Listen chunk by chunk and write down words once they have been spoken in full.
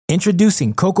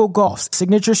Introducing Coco Gauff's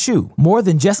signature shoe, more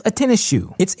than just a tennis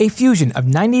shoe. It's a fusion of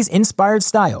 90s-inspired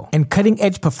style and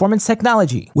cutting-edge performance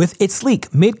technology. With its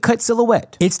sleek mid-cut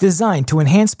silhouette, it's designed to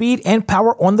enhance speed and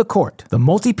power on the court. The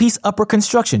multi-piece upper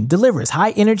construction delivers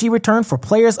high-energy return for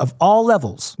players of all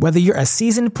levels. Whether you're a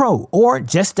seasoned pro or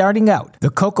just starting out, the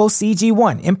Coco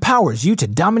CG1 empowers you to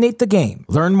dominate the game.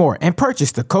 Learn more and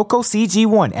purchase the Coco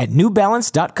CG1 at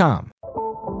NewBalance.com.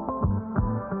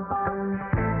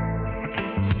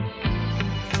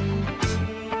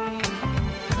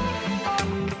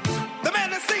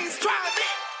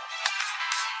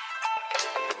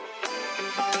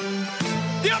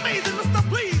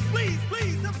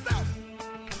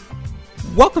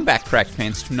 Welcome back, Cracked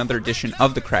fans, to another edition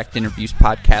of the Cracked Interviews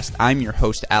podcast. I'm your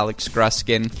host, Alex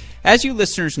Gruskin. As you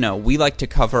listeners know, we like to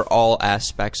cover all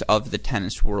aspects of the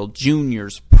tennis world: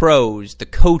 juniors, pros, the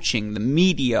coaching, the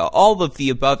media, all of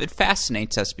the above. It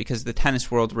fascinates us because the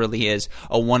tennis world really is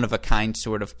a one-of-a-kind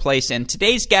sort of place. And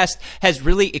today's guest has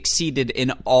really exceeded in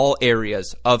all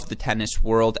areas of the tennis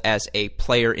world as a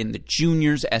player in the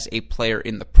juniors, as a player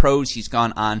in the pros. He's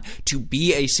gone on to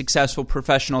be a successful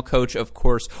professional coach. Of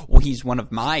course, he's one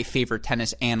of my favorite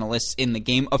tennis analysts in the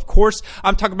game. Of course,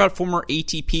 I'm talking about former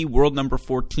ATP world number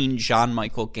 14,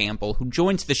 Jean-Michel Gambel, who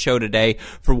joins the show today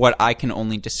for what I can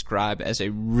only describe as a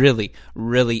really,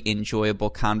 really enjoyable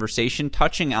conversation,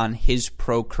 touching on his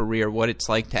pro career, what it's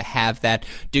like to have that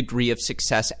degree of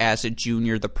success as a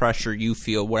junior, the pressure you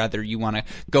feel, whether you want to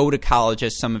go to college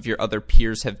as some of your other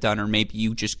peers have done, or maybe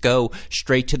you just go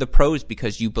straight to the pros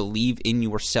because you believe in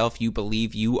yourself, you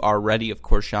believe you are ready. Of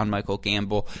course, Jean-Michel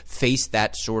Gambel faced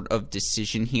that sort of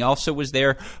decision. He also was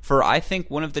there for, I think,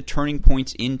 one of the turning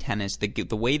points in tennis,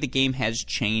 the way the game has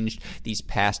changed these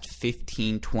past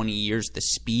 15, 20 years, the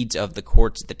speeds of the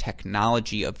courts, the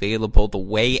technology available, the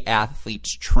way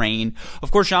athletes train.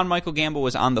 Of course, Jean-Michel Gambel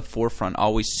was on the forefront,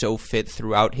 always so fit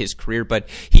throughout his career, but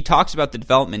he talks about the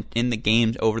development in the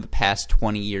game over the past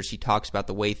 20 years. He talks about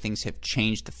the way things have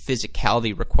changed, the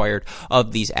physicality required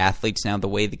of these athletes now, the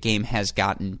way the game has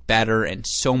gotten better, and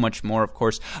so much more. Of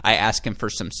course, I ask him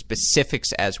for some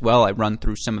specifics as well. I run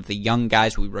through some of the young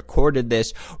guys. We recorded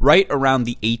this right around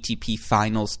the ATP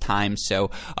finals time, so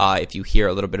if you hear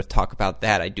a little bit of talk about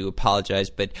that, I do apologize,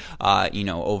 but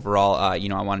overall, I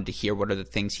wanted to hear what are the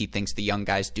things he thinks the young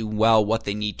guys do well, what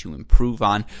they need to improve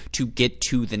on to get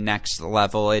to the next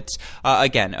level. It's,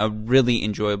 again, a really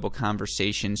enjoyable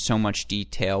conversation, so much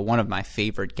detail, one of my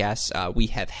favorite guests we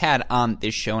have had on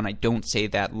this show, and I don't say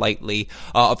that lightly.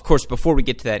 Of course, before we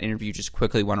get to that interview, just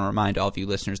quickly want to remind all of you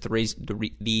listeners the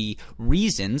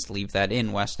reasons, leave that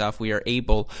in, Westhoff, we are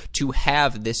able to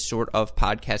have this sort of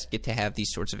podcast, get to have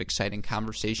these sorts of exciting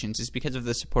conversations, is because of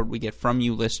the support we get from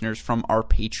you listeners, from our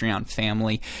Patreon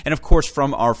family, and of course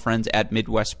from our friends at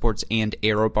Midwest Sports and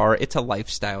AeroBar. It's a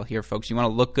lifestyle here, folks. You want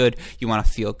to look good, you want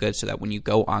to feel good, so that when you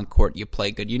go on court, you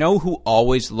play good. You know who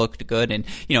always looked good, and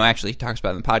actually he talks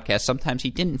about it in the podcast, sometimes he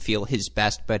didn't feel his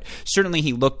best, but certainly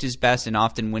he looked his best, and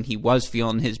often when he was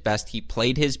feeling his best, he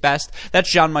played his best.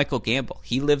 That's Jean-Michel Gambel.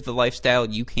 He lived the lifestyle.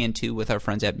 You can too with our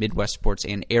friends at Midwest Sports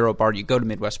and AeroBar. You go to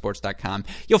MidwestSports.com.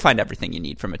 You'll find everything you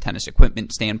need from a tennis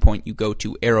equipment standpoint. You go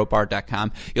to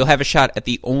AeroBar.com. You'll have a shot at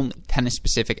the only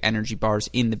tennis-specific energy bars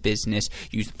in the business.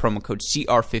 Use the promo code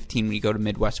CR15 when you go to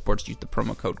Midwest Sports. Use the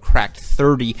promo code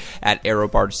CRACKED30 at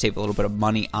AeroBar to save a little bit of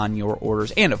money on your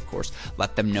orders. And, of course,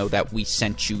 let them know that we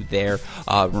sent you there.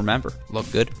 Remember,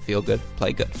 look good, feel good,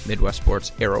 play good. Midwest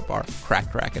Sports, AeroBar,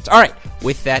 Cracked Rackets. All right,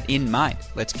 with that in mind,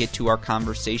 let's get to our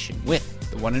conversation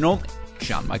with the one and only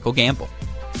Jean-Michel Gambel.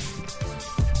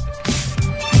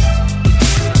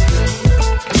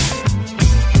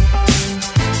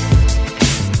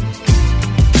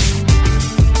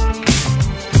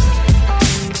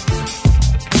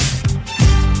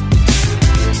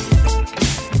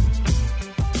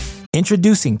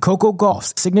 Introducing Coco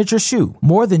Gauff's signature shoe,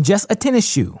 more than just a tennis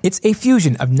shoe. It's a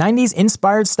fusion of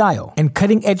 90s-inspired style and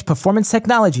cutting-edge performance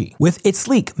technology. With its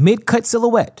sleek mid-cut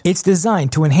silhouette, it's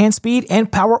designed to enhance speed and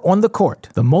power on the court.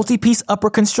 The multi-piece upper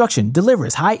construction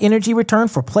delivers high-energy return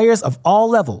for players of all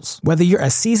levels. Whether you're a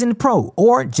seasoned pro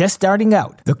or just starting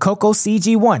out, the Coco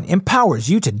CG1 empowers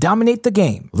you to dominate the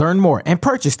game. Learn more and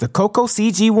purchase the Coco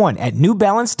CG1 at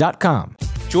NewBalance.com.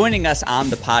 Joining us on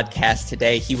the podcast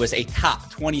today, he was a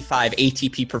top 25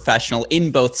 ATP professional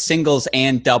in both singles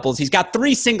and doubles. He's got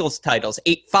 3 singles titles,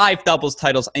 5 doubles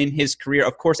titles in his career.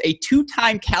 Of course, a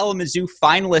 2-time Kalamazoo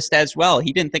finalist as well.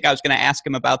 He didn't think I was going to ask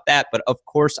him about that, but of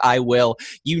course I will.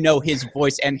 You know his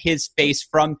voice and his face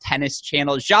from Tennis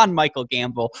Channel. Jean-Michel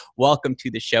Gambel, welcome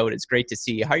to the show. It is great to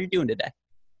see you. How are you doing today?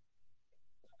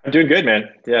 I'm doing good, man.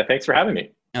 Yeah, thanks for having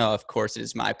me. Oh, of course, it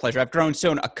is my pleasure. I've grown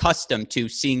so accustomed to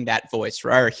seeing that voice,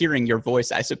 or hearing your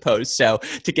voice, I suppose. So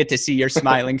to get to see your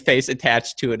smiling face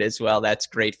attached to it as well, that's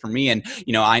great for me. And,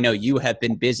 I know you have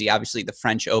been busy. Obviously, the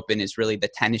French Open is really the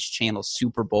Tennis Channel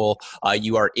Super Bowl.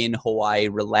 You are in Hawaii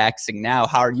relaxing now.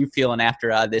 How are you feeling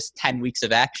after this 10 weeks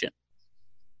of action?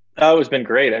 Oh, it's been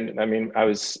great. And I mean, I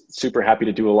was super happy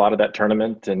to do a lot of that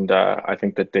tournament. And I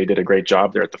think that they did a great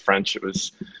job there at the French. It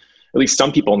was at least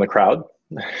some people in the crowd,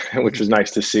 which was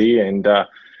nice to see. And I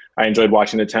enjoyed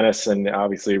watching the tennis, and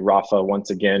obviously Rafa once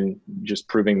again just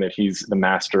proving that he's the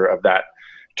master of that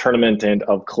tournament and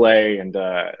of clay. And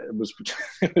it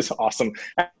was awesome.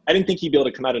 I didn't think he'd be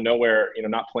able to come out of nowhere,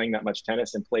 not playing that much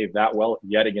tennis and play that well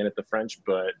yet again at the French,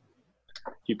 but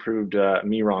he proved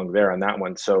me wrong there on that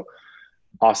one. So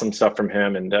awesome stuff from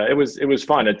him, and it was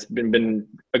fun. It's been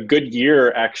a good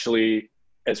year actually,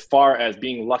 as far as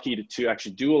being lucky to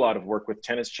actually do a lot of work with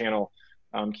Tennis Channel,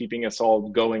 keeping us all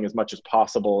going as much as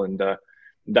possible, and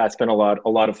that's been a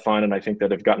lot of fun. And I think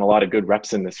that I've gotten a lot of good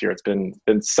reps in this year. It's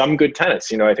been some good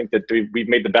tennis. I think that we've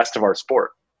made the best of our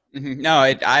sport. Mm-hmm. No,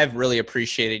 I've really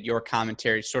appreciated your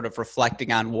commentary, sort of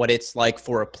reflecting on what it's like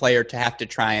for a player to have to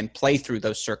try and play through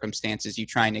those circumstances. You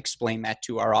try and explain that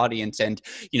to our audience. And,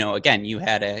 again, you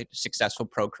had a successful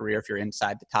pro career. If you're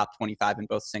inside the top 25 in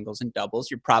both singles and doubles,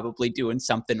 you're probably doing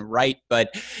something right.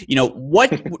 But, what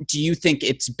do you think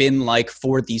it's been like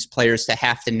for these players to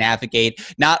have to navigate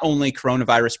not only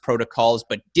coronavirus protocols,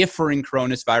 but differing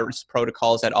coronavirus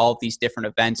protocols at all of these different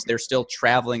events? They're still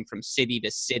traveling from city to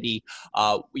city.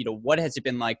 What has it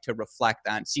been like to reflect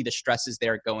on, see the stresses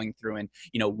they're going through, and,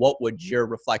 what would your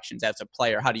reflections as a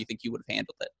player, how do you think you would have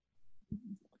handled it?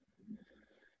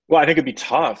 Well, I think it'd be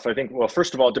tough. I think, well,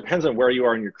 first of all, it depends on where you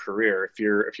are in your career. If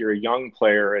you're a young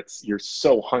player, you're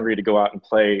so hungry to go out and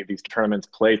play these tournaments,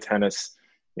 play tennis,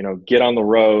 get on the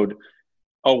road.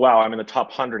 Oh, wow, I'm in the top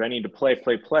 100. I need to play.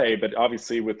 But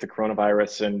obviously with the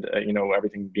coronavirus and,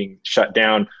 everything being shut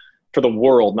down for the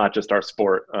world, not just our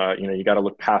sport, you got to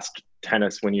look past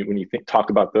tennis when you talk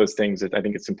about those things. I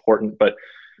think it's important. But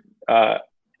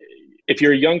if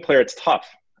you're a young player, it's tough.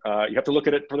 You have to look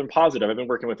at it for the positive. I've been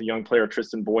working with a young player,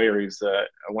 Tristan Boyer. He's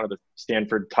one of the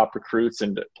Stanford top recruits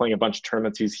and playing a bunch of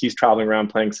tournaments. He's traveling around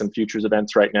playing some futures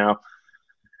events right now.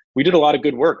 We did a lot of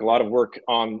good work, a lot of work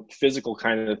on physical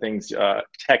kind of things,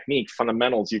 technique,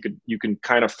 fundamentals. You can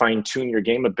kind of fine tune your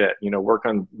game a bit, work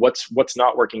on what's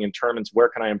not working in tournaments. Where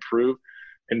can I improve?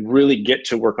 And really get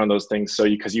to work on those things. So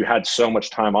because you had so much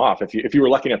time off, if you were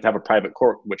lucky enough to have a private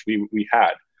court, which we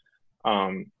had,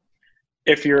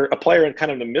 if you're a player in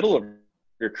kind of the middle of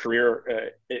your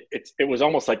career, it was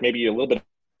almost like maybe a little bit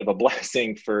of a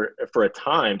blessing for a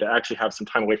time to actually have some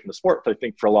time away from the sport. But I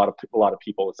think for a lot of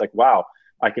people, it's like, wow,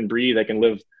 I can breathe, I can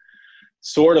live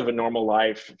sort of a normal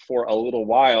life for a little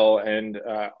while. And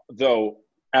though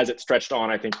as it stretched on,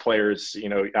 I think players,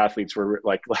 athletes were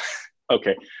like,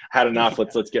 okay, had enough.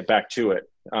 Let's get back to it.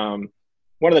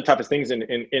 One of the toughest things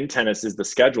in tennis is the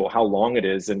schedule, how long it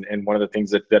is. And one of the things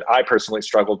that I personally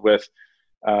struggled with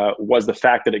was the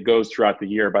fact that it goes throughout the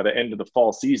year. By the end of the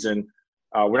fall season,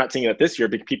 we're not seeing it this year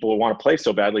because people want to play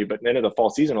so badly, but at the end of the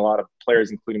fall season, a lot of players,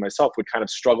 including myself, would kind of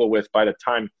struggle with, by the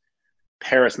time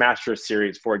Paris Masters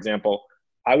series, for example,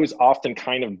 I was often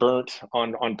kind of burnt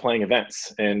on playing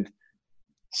events. And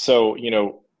so,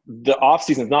 the off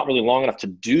season is not really long enough to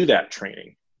do that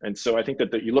training. And so I think that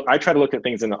I try to look at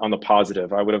things on the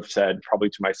positive. I would have said probably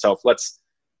to myself, let's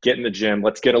get in the gym.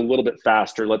 Let's get a little bit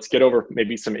faster. Let's get over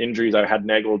maybe some injuries. I had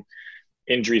nagged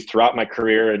injuries throughout my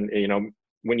career. And,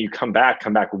 when you come back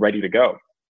ready to go.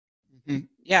 Mm-hmm.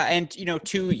 Yeah. And,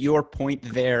 to your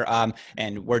point there,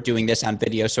 and we're doing this on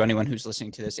video, so anyone who's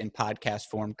listening to this in podcast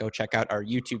form, go check out our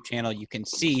YouTube channel. You can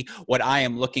see what I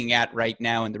am looking at right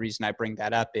now. And the reason I bring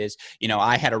that up is,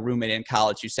 I had a roommate in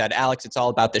college who said, Alex, it's all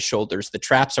about the shoulders. The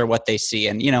traps are what they see.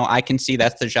 And, I can see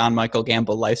that's the Jean-Michel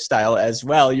Gambel lifestyle as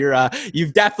well.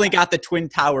 You've definitely got the Twin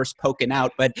Towers poking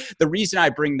out. But the reason I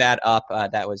bring that up,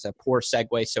 that was a poor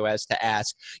segue, so as to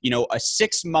ask, a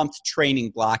 6-month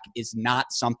training block is not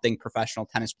something professional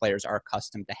tennis players are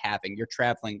accustomed to having. You're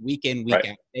traveling week in, week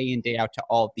out, day in, day out to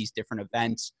all of these different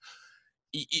events.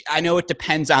 I know it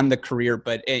depends on the career,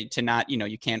 but to not,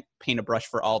 you can't paint a brush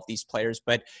for all of these players,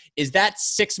 but is that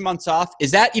 6 months off?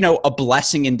 Is that, a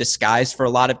blessing in disguise for a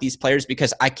lot of these players?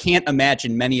 Because I can't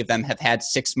imagine many of them have had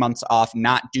 6 months off,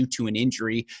 not due to an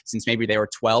injury, since maybe they were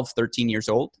 12, 13 years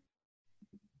old.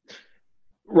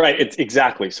 Right. It's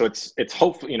exactly. So it's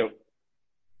hopefully,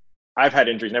 I've had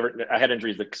injuries. I had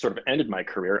injuries that sort of ended my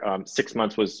career. 6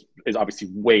 months is obviously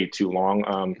way too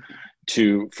long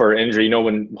for injury. No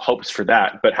one hopes for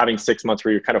that. But having 6 months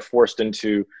where you're kind of forced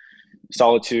into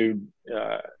solitude,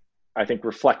 I think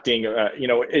reflecting,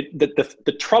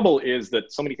 the trouble is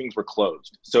that so many things were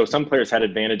closed. So some players had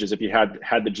advantages if you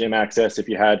had the gym access, if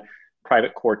you had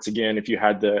private courts again, if you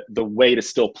had the way to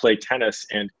still play tennis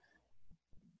and,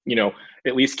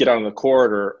 at least get out on the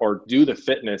court or do the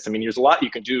fitness. I mean, there's a lot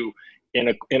you can do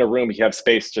in a room if you have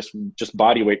space, just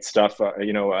body weight stuff,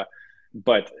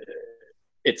 but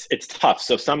it's tough.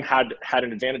 So some had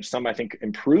an advantage. Some, I think,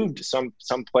 improved. Some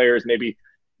players maybe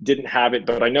didn't have it,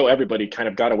 but I know everybody kind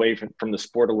of got away from the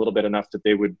sport a little bit enough that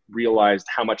they would realize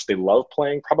how much they love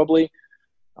playing probably.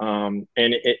 And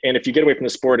if you get away from the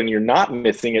sport and you're not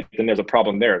missing it, then there's a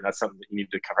problem there. That's something that you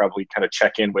need to probably kind of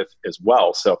check in with as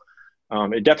well. So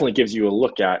it definitely gives you a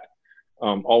look at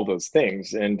all those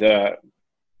things. And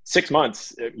 6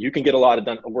 months, you can get a lot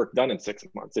of work done in 6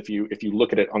 months if you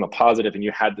look at it on the positive and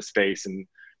you had the space and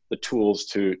the tools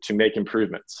to make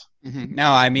improvements. Mm-hmm.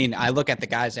 No, I mean, I look at the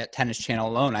guys at Tennis Channel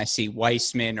alone. I see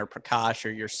Weissman or Prakash or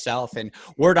yourself, and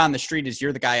word on the street is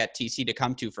you're the guy at TC to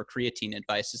come to for creatine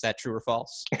advice. Is that true or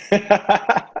false?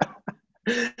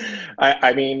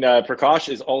 I mean,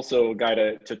 Prakash is also a guy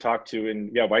to talk to,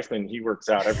 and yeah, Weissman, he works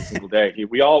out every single day.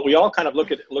 We all kind of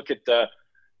look at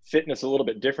fitness a little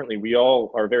bit differently. We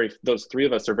all are those three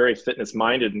of us are very fitness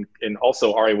minded, and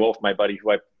also Ari Wolf, my buddy,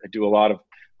 who I do a lot of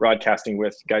broadcasting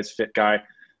with, guy's fit guy.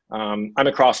 I'm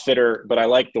a CrossFitter, but I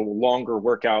like the longer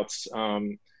workouts.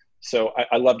 So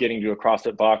I love getting to a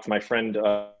CrossFit box. My friend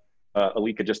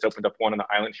Alika just opened up one on the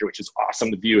island here, which is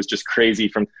awesome. The view is just crazy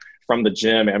from the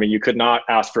gym. I mean, you could not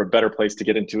ask for a better place to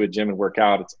get into a gym and work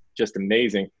out. It's just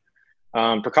amazing.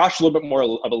 Prakash is a little bit more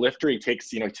of a lifter. He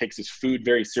takes his food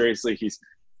very seriously. He's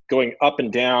going up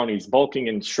and down. He's bulking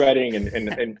and shredding,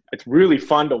 and it's really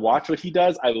fun to watch what he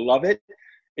does. I love it.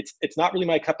 It's not really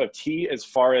my cup of tea as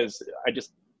far as I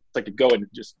just like to go and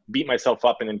just beat myself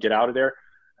up and then get out of there,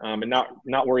 and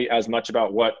not worry as much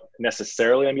about what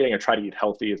necessarily I'm eating. I try to eat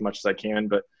healthy as much as I can,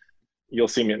 but you'll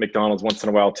see me at McDonald's once in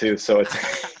a while too. So it's,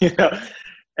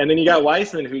 and then you got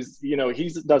Weissman, who's, he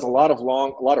does a lot of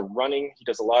running. He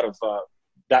does a lot of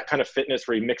that kind of fitness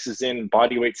where he mixes in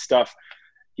body weight stuff.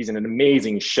 He's an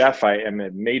amazing chef. I am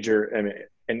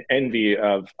an envy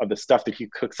of the stuff that he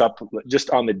cooks up just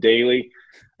on the daily.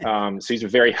 So he's a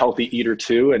very healthy eater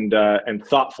too, and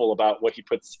thoughtful about what he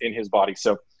puts in his body.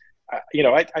 So,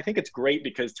 I think it's great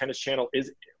because Tennis Channel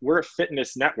we're a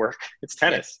fitness network. It's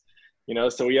tennis,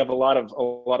 so we have a lot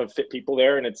of fit people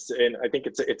there, and I think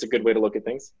it's a good way to look at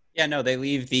things. Yeah, no, they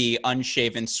leave the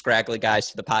unshaven, scraggly guys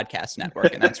to the podcast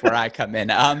network, and that's where I come in.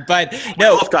 But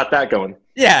no, we've got that going.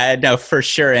 Yeah, no, for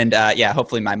sure. And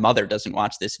hopefully my mother doesn't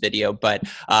watch this video, but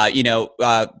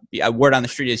a word on the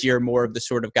street is you're more of the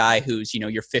sort of guy who's,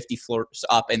 you're 50 floors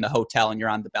up in the hotel and you're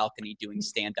on the balcony doing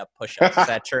stand-up push-ups. Is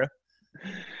that true?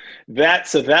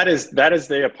 That is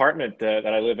the apartment that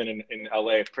I live in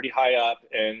LA. It's pretty high up,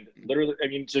 and literally, I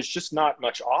mean, there's just not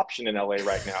much option in LA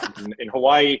right now. In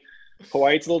Hawaii, it's a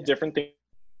little different.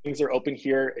 Things are open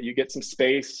here. You get some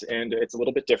space, and it's a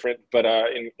little bit different. But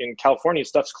in California,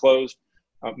 stuff's closed.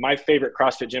 My favorite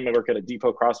CrossFit gym, I work at a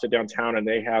Depot CrossFit downtown, and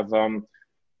they have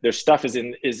their stuff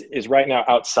is right now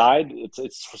outside.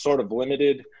 It's sort of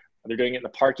limited. They're doing it in the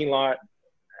parking lot.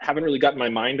 Haven't really gotten my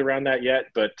mind around that yet,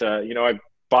 but I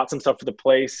bought some stuff for the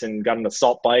place and got an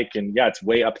assault bike, and yeah, it's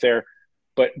way up there.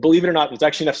 But believe it or not, there's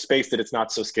actually enough space that it's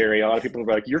not so scary. A lot of people are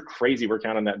like, "You're crazy working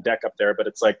out on that deck up there," but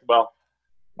it's like, well,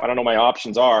 I don't know what my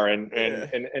options are, and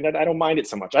I don't mind it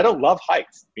so much. I don't love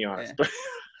heights, to be honest, but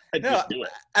I just do it.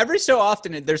 Every so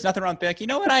often, there's nothing wrong with being like, you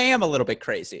know what, I am a little bit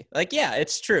crazy. Like, yeah,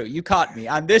 it's true. You caught me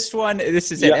on this one. This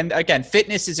is it. And again,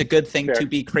 fitness is a good thing to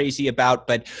be crazy about,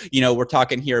 but we're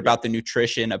talking here about the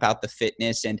nutrition, about the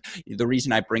fitness. And the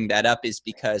reason I bring that up is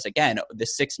because, again, the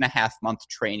 6.5 month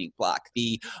training block,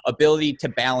 the ability to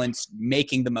balance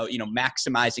making the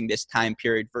maximizing this time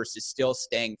period versus still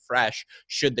staying fresh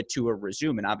should the tour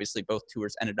resume. And obviously both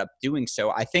tours ended up doing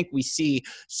so. I think we see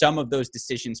some of those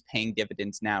decisions paying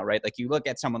dividends now, right? Like you look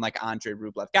at someone like Andre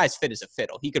Rublev, guy's fit as a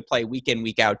fiddle. He could play week in,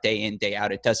 week out, day in, day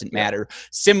out. It doesn't matter.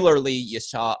 Similarly, you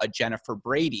saw a Jennifer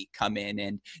Brady come in,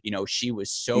 and she was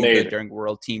so good during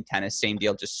World Team Tennis. Same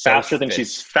deal, just so faster than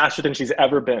she's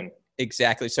ever been.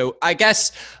 Exactly. So I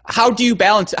guess how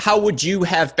would you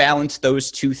have balanced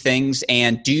those two things?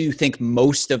 And do you think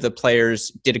most of the players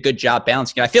did a good job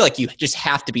balancing it? I feel like you just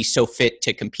have to be so fit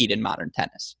to compete in modern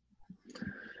tennis.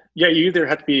 Yeah, you either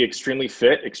have to be extremely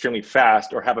fit, extremely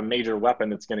fast, or have a major weapon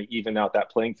that's going to even out that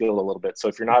playing field a little bit. So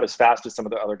if you're not as fast as some of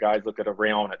the other guys, look at a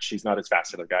Raonic. She's not as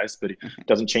fast as other guys, but he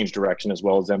doesn't change direction as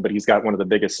well as them. But he's got one of the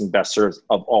biggest and best serves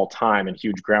of all time and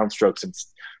huge ground strokes, and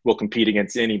will compete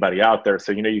against anybody out there.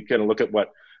 So, you kind of look at what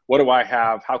do I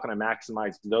have? How can I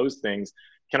maximize those things?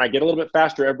 can I get a little bit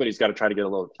faster? Everybody's got to try to get a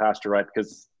little bit faster, right?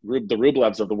 Because the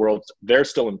Rublevs of the world, they're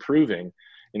still improving.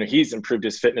 He's improved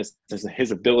his fitness,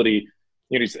 his ability.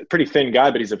 He's a pretty thin guy,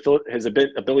 but his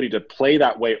ability to play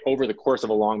that way over the course of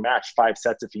a long match, 5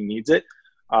 sets if he needs it,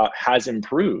 has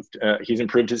improved. He's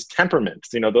improved his temperament,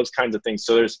 those kinds of things.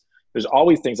 So there's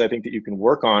always things I think that you can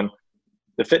work on.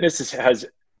 The fitness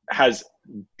has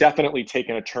definitely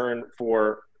taken a turn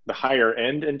for the higher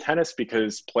end in tennis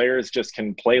because players just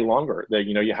can play longer.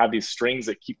 You have these strings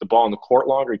that keep the ball in the court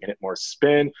longer. You can hit more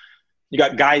spin. You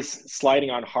got guys sliding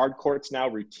on hard courts now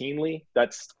routinely.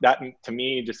 That to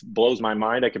me just blows my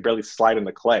mind. I could barely slide in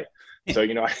the clay. So,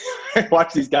 I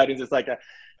watch these guys and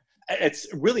it's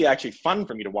really actually fun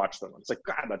for me to watch them. It's like,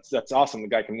 God, that's awesome. The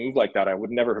guy can move like that. I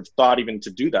would never have thought even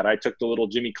to do that. I took the little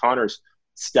Jimmy Connors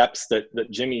steps that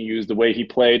Jimmy used, the way he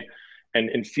played, and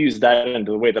infused that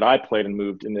into the way that I played and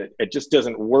moved. And it just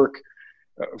doesn't work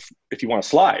if you want to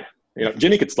slide.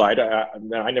 Jimmy could slide.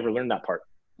 I never learned that part.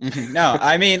 No,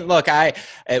 I mean, look,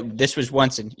 this was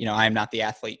once, and I am not the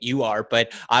athlete you are,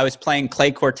 but I was playing clay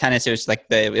court tennis. It was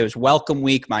it was welcome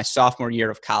week, my sophomore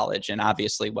year of college, and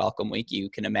obviously welcome week,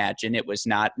 you can imagine it was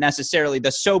not necessarily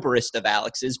the soberest of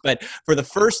Alex's, but for the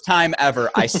first time ever,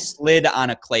 I slid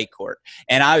on a clay court,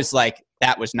 and I was like,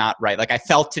 that was not right. Like I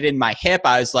felt it in my hip.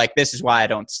 I was like, this is why I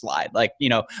don't slide. Like,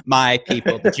 my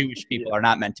people, the Jewish people are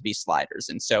not meant to be sliders.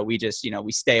 And so we just,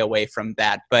 we stay away from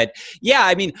that. But yeah,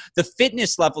 I mean, the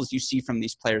fitness levels you see from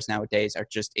these players nowadays are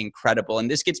just incredible. And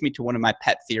this gets me to one of my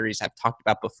pet theories I've talked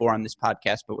about before on this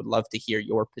podcast, but would love to hear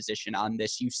your position on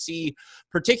this. You see,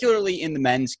 particularly in the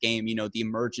men's game, the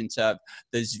emergence of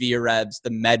the Zverevs, the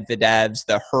Medvedevs,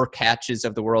 the Hurkaczes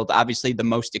of the world. Obviously, the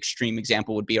most extreme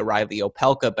example would be a Riley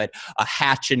Opelka, but a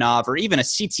Khachanov or even a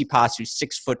Tsitsipas who's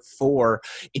 6'4".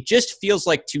 It just feels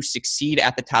like to succeed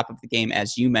at the top of the game,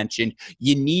 as you mentioned,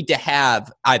 you need to have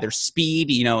either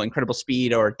speed, incredible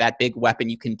speed, or that big weapon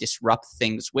you can disrupt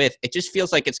things with. It just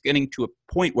feels like it's getting to a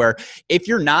point where if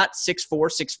you're not 6'4",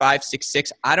 6'5",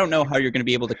 6'6", I don't know how you're going to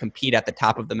be able to compete at the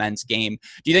top of the men's game.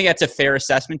 Do you think that's a fair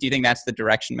assessment? Do you think that's the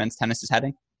direction men's tennis is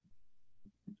heading?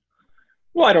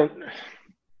 Well,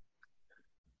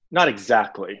 not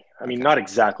exactly. I mean, not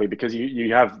exactly, because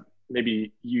you have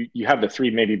maybe you have the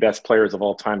 3 maybe best players of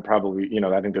all time, probably.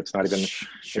 I think that's not even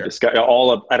sure.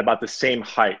 All at about the same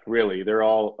height. Really, they're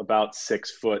all about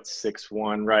 6 foot,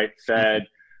 6'1", right? Fed,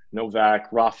 Novak,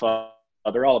 Rafa.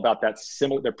 They're all about that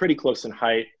similar. They're pretty close in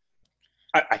height.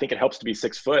 I think it helps to be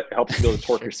 6 foot. It helps to be able to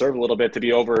torque your serve a little bit to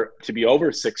be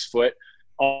over 6 foot.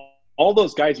 All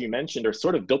those guys you mentioned are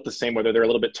sort of built the same, whether they're a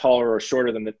little bit taller or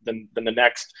shorter than the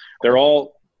next. They're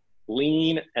all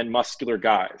lean and muscular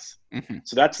guys.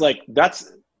 So that's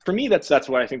for me, that's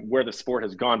what I think where the sport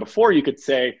has gone. Before you could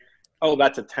say, oh,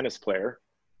 that's a tennis player.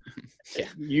 Yeah.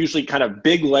 Usually kind of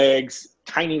big legs,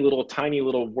 tiny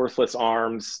little worthless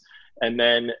arms, and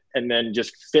then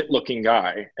just fit looking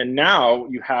guy. And now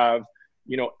you have,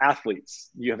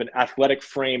 athletes. You have an athletic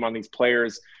frame on these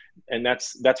players. And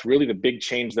that's really the big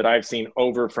change that I've seen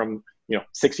over from,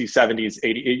 60s, 70s,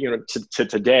 80s, to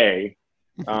today.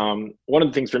 One of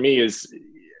the things for me is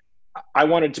I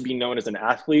wanted to be known as an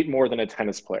athlete more than a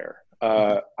tennis player.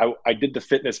 I did the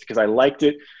fitness because I liked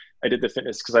it. I did the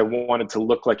fitness because I wanted to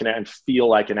look like and feel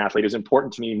like an athlete. It was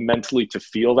important to me mentally to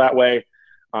feel that way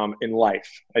in life.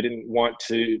 I didn't want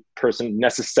person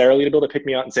necessarily to be able to pick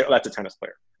me out and say, oh, that's a tennis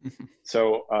player.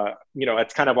 So,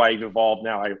 that's kind of why I've evolved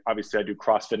now. I do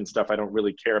CrossFit and stuff. I don't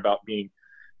really care about being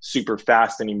super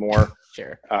fast anymore.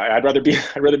 Sure. I'd rather be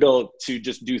able to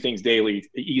just do things daily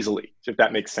easily, if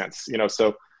that makes sense.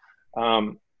 So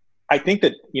I think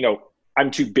that, I'm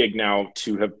too big now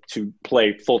to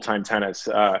play full-time tennis.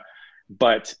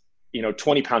 But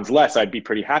 20 pounds less, I'd be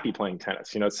pretty happy playing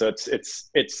tennis, so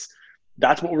it's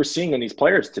that's what we're seeing in these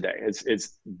players today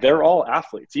is they're all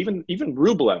athletes. Even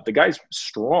Rublev, the guy's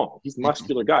strong. He's a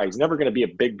muscular guy. He's never going to be a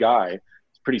big guy.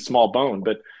 He's pretty small bone,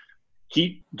 but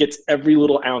he gets every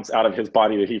little ounce out of his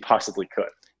body that he possibly could.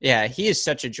 Yeah, he is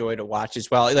such a joy to watch as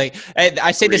well. Like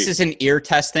I say, this is an ear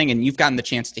test thing, and you've gotten the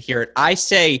chance to hear it. I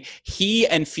say he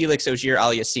and Felix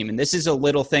Auger-Aliassime, and this is a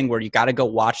little thing where you got to go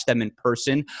watch them in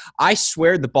person. I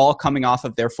swear the ball coming off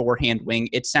of their forehand wing,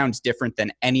 it sounds different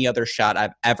than any other shot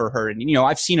I've ever heard. And,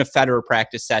 I've seen a Federer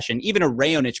practice session, even a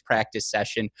Raonic practice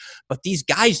session, but these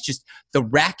guys just, the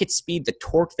racket speed, the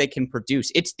torque they can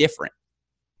produce, it's different.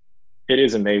 It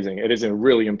is amazing. It is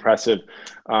really impressive.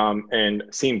 And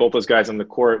seeing both those guys on the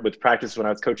court with practice when I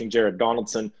was coaching Jared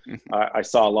Donaldson, I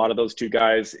saw a lot of those two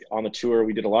guys on the tour.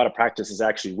 We did a lot of practices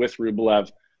actually with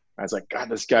Rublev. I was like, God,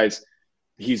 this guy's,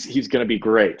 he's going to be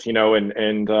great,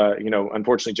 and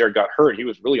unfortunately Jared got hurt. He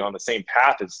was really on the same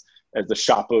path as as the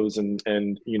Shapos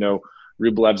and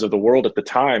Rublevs of the world at the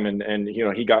time, and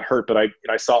he got hurt. But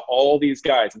I saw all these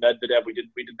guys. Medvedev, we did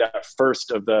that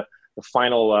first of the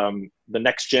final the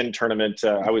next gen tournament.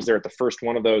 I was there at the first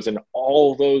one of those, and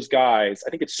all those guys. I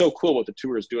think it's so cool what the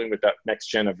tour is doing with that next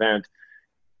gen event.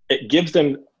 It gives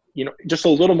them just a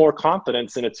little more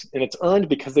confidence, and it's earned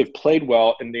because they've played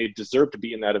well and they deserve to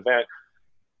be in that event.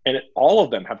 And all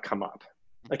of them have come up.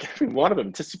 Like every one of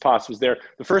them. Tsitsipas was there.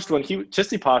 The first one,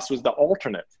 Tsitsipas was the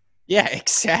alternate. Yeah,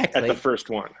 exactly. At the first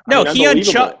one. No, Hyun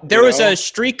Chung. There was a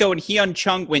streako, and Hyun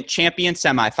Chung went champion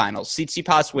semifinals.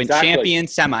 Tsitsipas went champion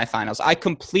semifinals. I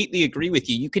completely agree with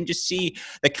you. You can just see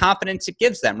the confidence it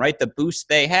gives them, right? The boost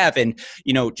they have, and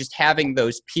just having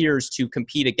those peers to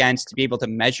compete against, to be able to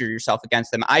measure yourself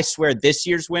against them. I swear, this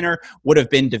year's winner would have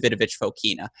been Davidovich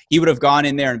Fokina. He would have gone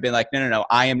in there and been like, no,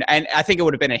 I am. And I think it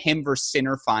would have been a him versus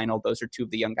Sinner final. Those are two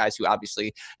of the young guys who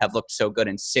obviously have looked so good.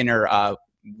 And Sinner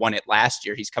won it last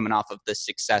year. He's coming off of the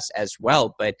success as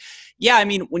well. But yeah, I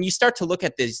mean, when you start to look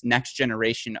at this next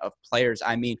generation of players,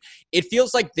 I mean, it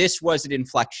feels like this was an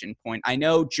inflection point. I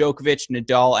know Djokovic,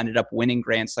 Nadal ended up winning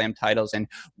Grand Slam titles. And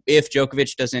if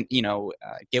Djokovic doesn't,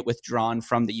 get withdrawn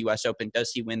from the US Open, does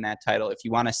he win that title? If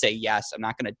you want to say yes, I'm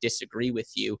not going to disagree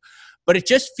with you. But it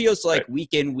just feels like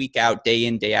week in, week out, day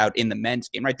in, day out in the men's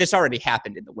game, right? This already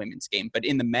happened in the women's game, but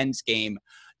in the men's game,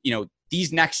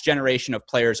 these next generation of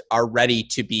players are ready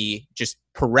to be just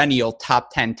perennial top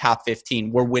 10, top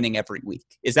 15. We're winning every week.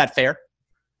 Is that fair?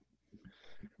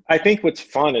 I think what's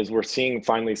fun is we're seeing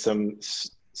finally some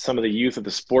of the youth of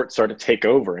the sport start to take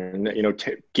over and,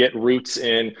 get roots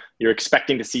in. You're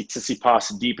expecting to see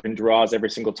Tsitsipas deep in draws every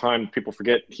single time. People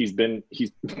forget he's a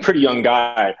pretty young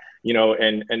guy,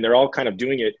 and they're all kind of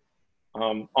doing it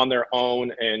on their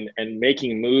own and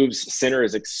making moves. Sinner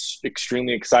is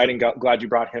extremely exciting. Glad you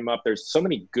brought him up. There's so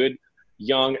many good,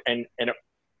 young, and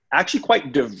actually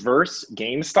quite diverse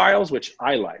game styles, which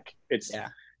I like.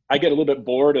 I get a little bit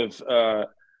bored of,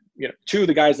 two of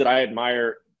the guys that I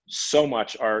admire so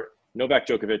much are Novak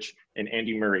Djokovic and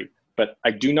Andy Murray. But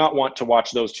I do not want to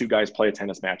watch those two guys play a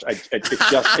tennis match.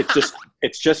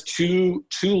 It's just too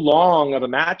long of a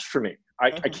match for me.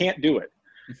 I can't do it.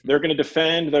 They're going to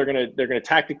defend. They're going to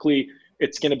tactically.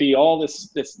 It's going to be all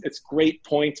this. It's great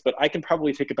points, but I can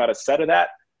probably take about a set of that,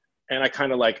 and I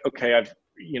kind of like, okay, I've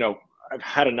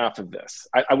had enough of this.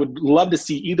 I would love to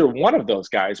see either one of those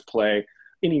guys play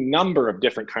any number of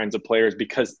different kinds of players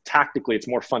because tactically it's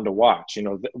more fun to watch.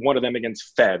 One of them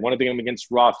against Fed, one of them against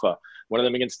Rafa, one of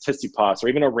them against Tsitsipas, or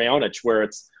even a Raonic where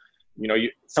it's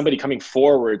somebody coming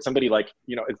forward, somebody like,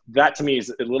 that to me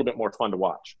is a little bit more fun to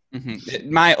watch. Mm-hmm.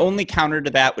 My only counter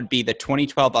to that would be the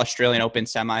 2012 Australian Open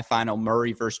semifinal,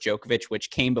 Murray versus Djokovic,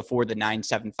 which came before the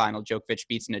 9-7 final. Djokovic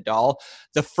beats Nadal.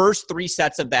 The first three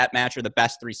sets of that match are the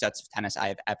best three sets of tennis I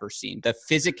have ever seen. The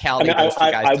physicality.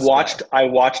 I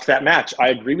watched that match. I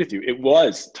agree with you. It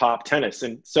was top tennis.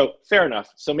 And so fair enough.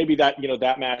 So maybe that,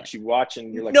 that match you watch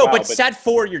and you're like, no, wow, but set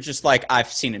 4, you're just like,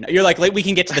 I've seen it. You're like, we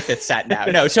can get to the fifth set now.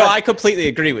 No, so I completely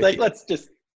agree with you. Let's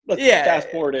fast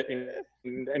forward it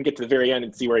and get to the very end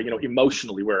and see where,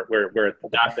 emotionally where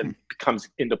that then comes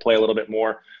into play a little bit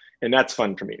more. And that's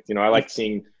fun for me. I like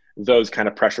seeing those kind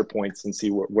of pressure points and see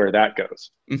where that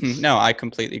goes. Mm-hmm. No, I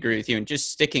completely agree with you. And just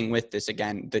sticking with this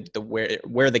again, the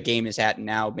where the game is at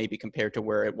now, maybe compared to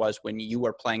where it was when you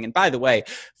were playing. And by the way,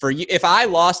 for you, if I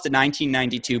lost a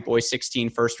 1992 boys 16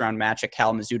 first round match at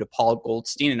Kalamazoo to Paul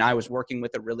Goldstein and I was working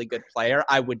with a really good player,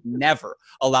 I would never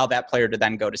allow that player to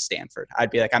then go to Stanford. I'd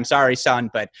be like, I'm sorry,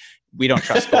 son, but we don't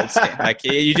trust Goldstein. I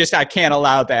can't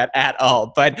allow that at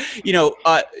all. But,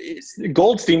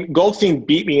 Goldstein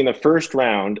beat me in the first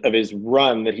round of his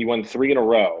run that he won 3 in a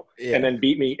row and then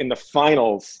beat me in the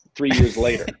finals 3 years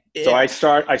later. Yeah.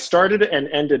 So I started and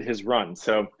ended his run.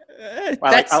 So I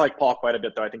like Paul quite a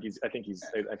bit, though. I think he's going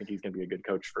to be a good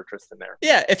coach for Tristan there.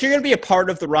 Yeah, if you're going to be a part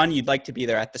of the run, you'd like to be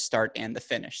there at the start and the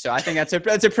finish. So I think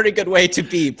that's a pretty good way to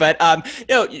be. But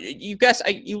you guys,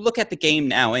 you look at the game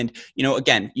now, and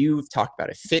again, you've talked about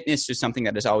it. Fitness is something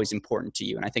that is always important to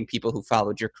you, and I think people who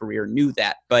followed your career knew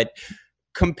that. But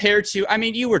compared to,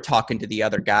 you were talking to the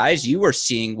other guys, you were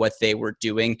seeing what they were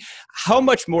doing. How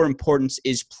much more importance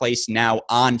is placed now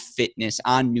on fitness,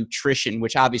 on nutrition,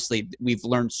 which obviously we've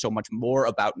learned so much more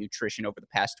about nutrition over the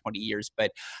past 20 years,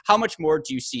 but how much more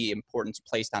do you see importance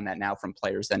placed on that now from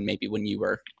players than maybe when you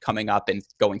were coming up and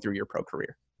going through your pro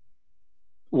career?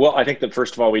 Well, I think that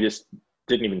first of all, we just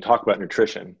didn't even talk about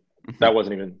nutrition. Mm-hmm. That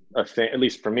wasn't even a thing, at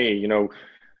least for me,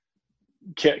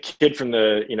 kid from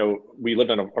we lived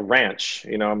on a ranch,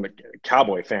 I'm a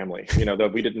cowboy family,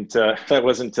 that we didn't, that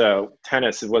wasn't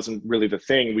tennis. It wasn't really the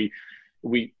thing.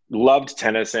 we loved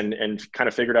tennis and kind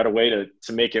of figured out a way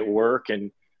to make it work.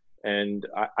 And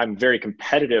I'm very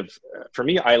competitive. For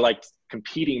me, I liked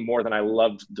competing more than I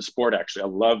loved the sport. Actually, I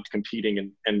loved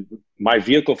competing, and my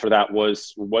vehicle for that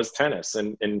was tennis.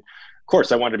 And of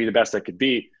course, I wanted to be the best I could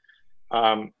be.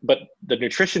 But the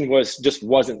nutrition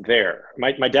wasn't there.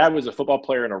 My dad was a football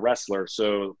player and a wrestler,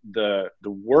 so the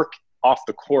work off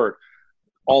the court,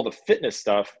 all the fitness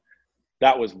stuff,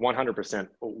 that was 100%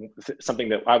 something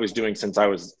that I was doing since I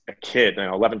was a kid.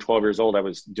 11, 12 years old, I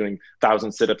was doing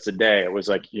 1,000 sit-ups a day. It was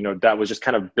like, that was just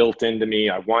kind of built into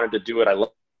me. I wanted to do it. I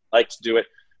liked to do it.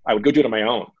 I would go do it on my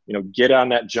own, get on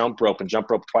that jump rope and jump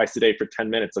rope twice a day for 10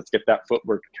 minutes. Let's get that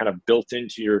footwork kind of built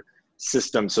into your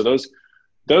system. So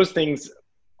those things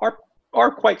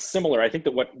are quite similar. I think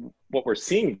that what we're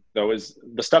seeing, though, is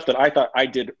the stuff that I thought I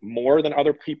did more than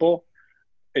other people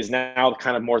is now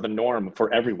kind of more the norm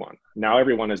for everyone. Now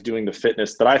everyone is doing the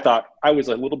fitness that I thought I was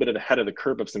a little bit ahead of the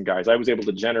curve of some guys. I was able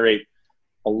to generate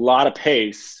a lot of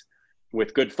pace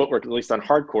with good footwork, at least on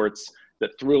hard courts,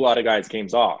 that threw a lot of guys'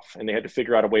 games off. And they had to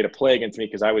figure out a way to play against me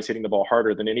because I was hitting the ball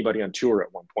harder than anybody on tour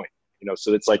at one point.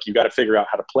 So it's like you got to figure out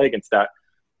how to play against that.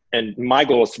 And my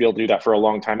goal is to be able to do that for a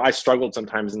long time. I struggled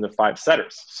sometimes in the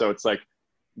 5-setters. So it's like,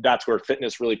 that's where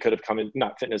fitness really could have come in.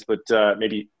 Not fitness, but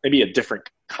maybe a different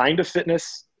kind of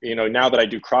fitness. Now that I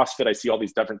do CrossFit, I see all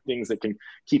these different things that can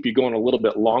keep you going a little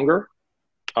bit longer.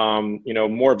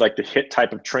 More of like the HIIT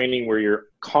type of training where you're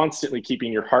constantly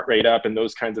keeping your heart rate up and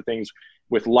those kinds of things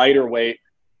with lighter weight.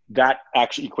 That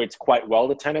actually equates quite well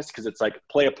to tennis because it's like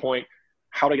play a point.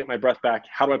 How do I get my breath back?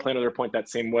 How do I play another point that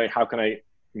same way? How can I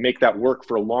make that work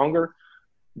for longer?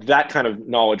 That kind of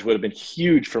knowledge would have been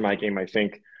huge for my game, I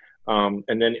think.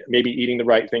 And then maybe eating the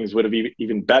right things would have been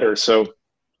even better. So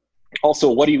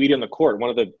also, what do you eat on the court? One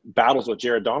of the battles with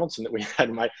Jared Donaldson that we had,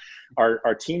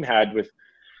 our team had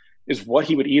is what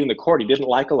he would eat in the court. He didn't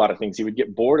like a lot of things. He would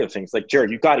get bored of things. Like,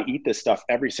 Jared, you've got to eat this stuff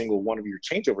every single one of your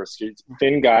changeovers. He's a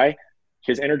thin guy.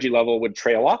 His energy level would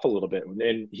trail off a little bit,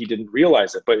 and he didn't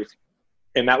realize it.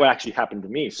 And that would actually happen to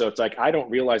me. So it's like, I don't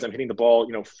realize I'm hitting the ball,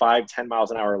 5-10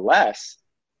 miles an hour less.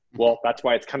 Well, that's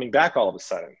why it's coming back all of a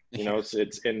sudden,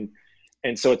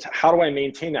 so it's how do I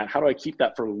maintain that? How do I keep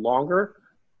that for longer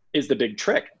is the big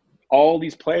trick. All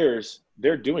these players,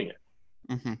 they're doing it.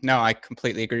 Mm-hmm. No, I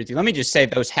completely agree with you. Let me just say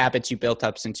those habits you built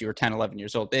up since you were 10, 11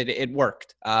 years old, it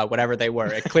worked, whatever they were.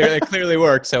 It clearly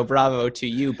worked. So bravo to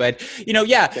you. But,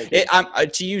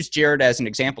 to use Jared as an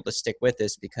example to stick with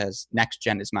this, because next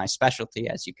gen is my specialty.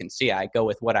 As you can see, I go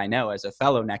with what I know as a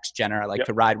fellow next gener. I like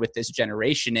to ride with this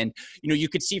generation. And, you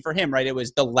could see for him, right, it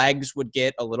was the legs would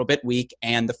get a little bit weak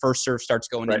and the first serve starts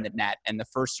going in the net. And the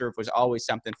first serve was always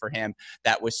something for him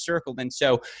that was circled. And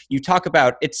so you talk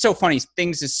about, it's so funny,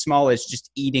 things as small as just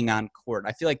eating on court.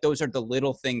 I feel like those are the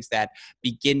little things that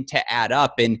begin to add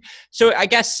up. And so I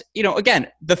guess, again,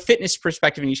 the fitness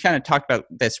perspective, and you kind of talked about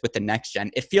this with the next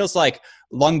gen, it feels like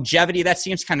longevity, that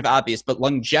seems kind of obvious, but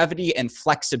longevity and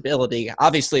flexibility,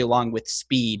 obviously along with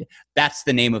speed, that's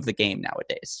the name of the game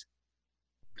nowadays.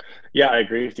 Yeah, I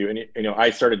agree with you. And, I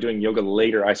started doing yoga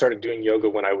later. I started doing yoga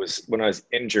when I was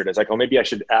injured. It's like, maybe I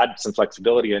should add some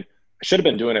flexibility. And I should have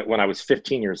been doing it when I was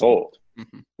 15 years old.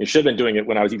 Mm-hmm. You should have been doing it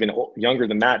when I was even younger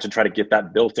than that to try to get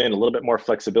that built in, a little bit more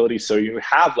flexibility so you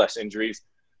have less injuries.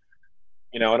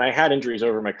 And I had injuries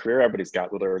over my career. Everybody's got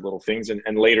their little things.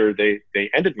 And later they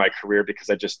ended my career because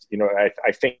I just,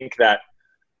 I think that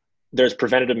there's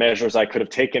preventative measures I could have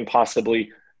taken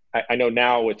possibly. I know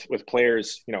now with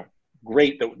players,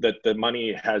 great that the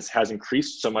money has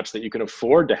increased so much that you can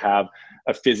afford to have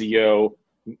a physio,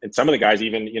 and some of the guys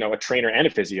even, a trainer and a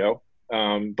physio.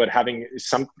 But having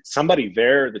somebody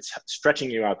there that's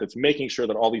stretching you out, that's making sure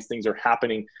that all these things are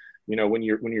happening, when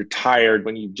you're tired,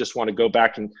 when you just want to go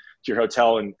back to your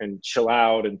hotel and chill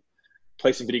out and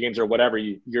play some video games or whatever,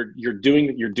 you're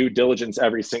doing your due diligence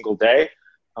every single day.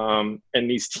 And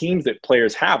these teams that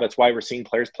players have, that's why we're seeing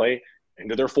players play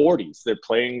into their 40s. They're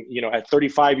playing, at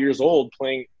 35 years old,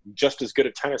 playing just as good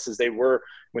at tennis as they were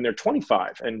when they're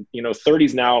 25. And,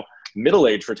 30s now middle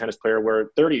age for a tennis player,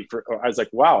 where 30 I was like,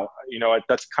 wow,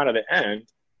 that's kind of the end.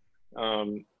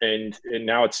 And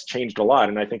now it's changed a lot.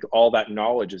 And I think all that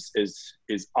knowledge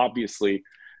is obviously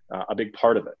a big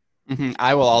part of it.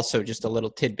 I will also, just a little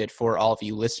tidbit for all of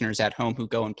you listeners at home who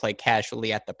go and play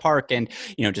casually at the park, and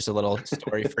just a little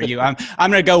story for you. I'm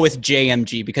going to go with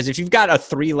JMG, because if you've got a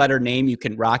 3-letter name you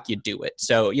can rock, you do it.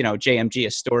 So JMG,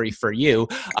 a story for you.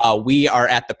 We are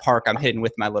at the park. I'm hitting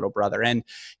with my little brother, and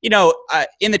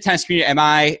in the tennis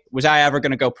community, was I ever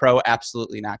going to go pro?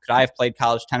 Absolutely not. Could I have played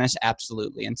college tennis?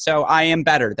 Absolutely. And so I am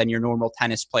better than your normal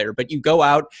tennis player. But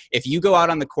if you go out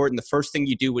on the court and the first thing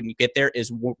you do when you get there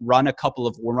is run a couple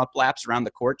of warm-up laps around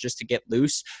the court just to get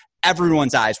loose,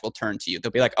 everyone's eyes will turn to you.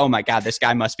 They'll be like, oh my God, this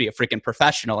guy must be a freaking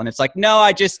professional. And it's like, no,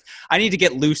 I need to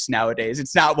get loose nowadays.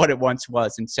 It's not what it once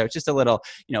was. And so just a little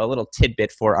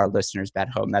tidbit for our listeners at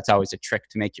home. That's always a trick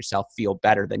to make yourself feel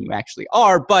better than you actually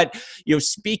are. But,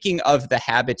 speaking of the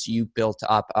habits you built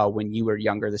up when you were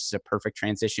younger, this is a perfect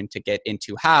transition to get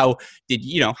into how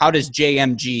does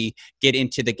JMG get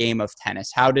into the game of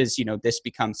tennis? How does, this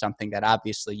become something that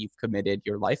obviously you've committed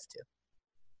your life to?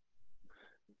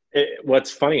 What's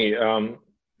funny, my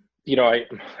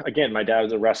dad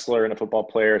was a wrestler and a football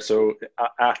player, so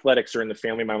athletics are in the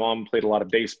family. My mom played a lot of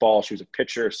baseball. She was a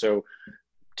pitcher, so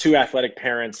 2 athletic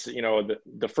parents.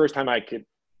 The first time I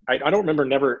don't remember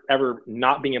never ever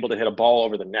not being able to hit a ball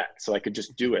over the net, so I could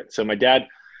just do it. So my dad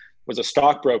was a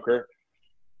stockbroker,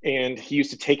 and he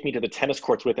used to take me to the tennis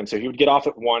courts with him. So he would get off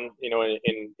at 1,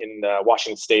 in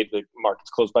Washington State, the market's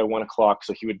closed by 1:00.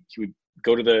 So he would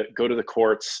go to the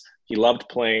courts. He loved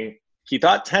playing. He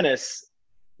thought tennis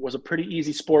was a pretty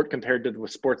easy sport compared to the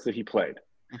sports that he played.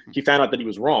 Mm-hmm. He found out that he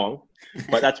was wrong,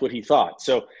 but that's what he thought.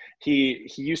 So he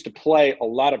used to play a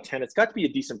lot of tennis. Got to be a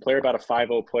decent player, about a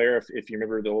 5.0 player, if you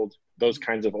remember those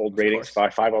kinds of old ratings,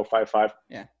 5.0, 5.5.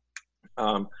 Yeah. I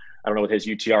don't know what his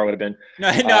UTR would have been. No,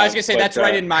 I was going to say that's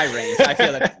right in my range. I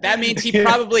feel that means he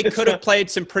probably could have played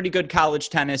some pretty good college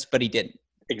tennis, but he didn't.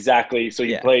 Exactly. So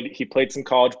he played some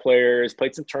college players,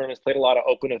 played some tournaments, played a lot of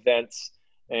open events.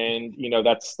 And,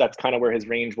 that's kind of where his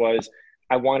range was.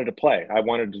 I wanted to play. I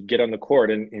wanted to get on the court.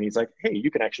 And he's like, hey,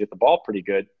 you can actually hit the ball pretty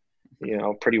good,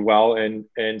 pretty well.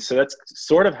 And so that's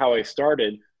sort of how I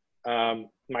started.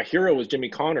 My hero was Jimmy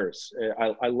Connors.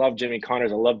 I loved Jimmy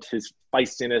Connors. I loved his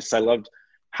feistiness. I loved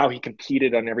how he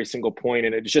competed on every single point.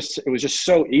 And it was just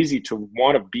so easy to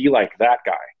want to be like that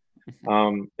guy.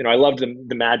 I loved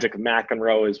the magic of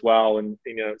McEnroe as well. And,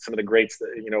 some of the greats that,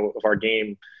 of our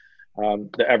game,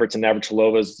 the Everts and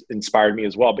Navrachilovas inspired me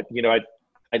as well. But,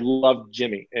 I loved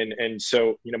Jimmy. And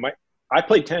so, I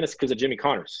played tennis because of Jimmy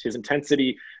Connors, his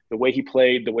intensity, the way he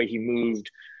played, the way he moved,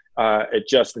 it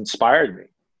just inspired me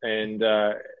and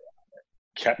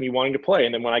kept me wanting to play.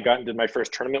 And then when I got into my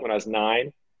first tournament when I was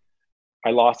 9, I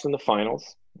lost in the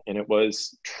finals, and it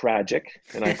was tragic.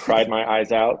 And I cried my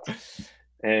eyes out.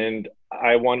 And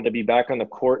I wanted to be back on the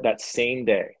court that same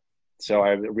day. So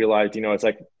I realized, it's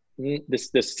like,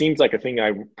 this seems like a thing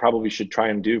I probably should try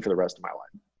and do for the rest of my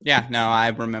life. Yeah, no, I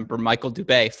remember Michael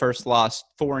Dubé first lost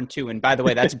 4-2. And by the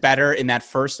way, that's better in that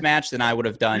first match than I would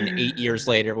have done 8 years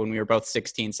later when we were both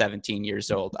 16, 17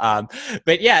 years old.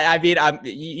 But yeah, I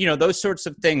mean, those sorts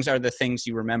of things are the things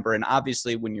you remember. And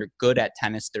obviously when you're good at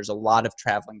tennis, there's a lot of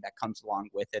traveling that comes along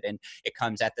with it. And it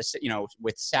comes at this,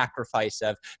 with sacrifice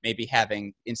of maybe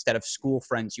having, instead of school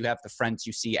friends, you have the friends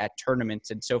you see at tournaments.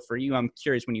 And so for you, I'm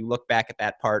curious, when you look back at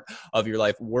that part of your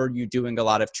life, were you doing a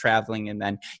lot of traveling? And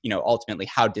then, ultimately,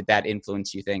 how did that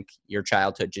influence, you think, your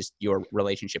childhood, just your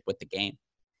relationship with the game?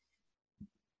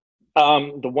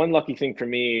 The one lucky thing for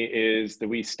me is that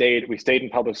we stayed in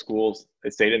public schools.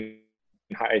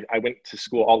 I went to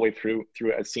school all the way through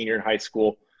a senior in high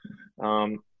school.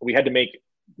 We had to make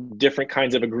different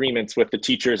kinds of agreements with the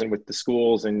teachers and with the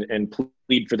schools and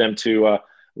plead for them to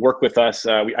work with us.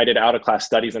 I did out of class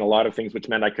studies and a lot of things, which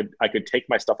meant I could take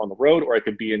my stuff on the road, or I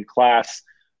could be in class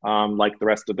like the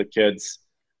rest of the kids.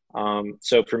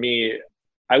 So for me,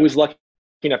 I was lucky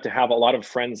enough to have a lot of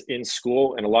friends in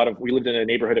school, and we lived in a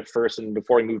neighborhood at first, and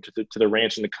before we moved to the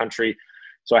ranch in the country.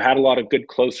 So I had a lot of good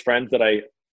close friends that I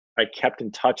kept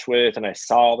in touch with and I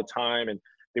saw all the time, and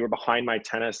they were behind my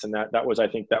tennis. And I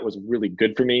think that was really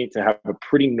good for me to have a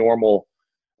pretty normal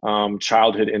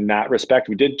childhood in that respect.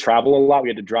 We did travel a lot. We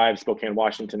had to drive. Spokane,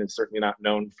 Washington is certainly not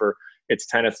known for its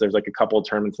tennis. There's like a couple of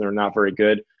tournaments that are not very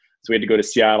good. So we had to go to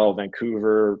Seattle,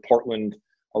 Vancouver, Portland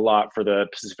a lot for the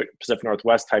Pacific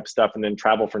Northwest type stuff, and then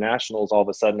travel for nationals. All of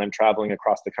a sudden I'm traveling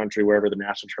across the country wherever the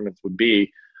national tournaments would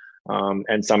be,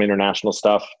 and some international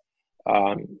stuff.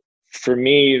 For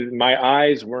me, my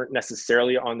eyes weren't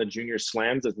necessarily on the junior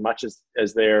slams as much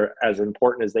as they're as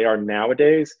important as they are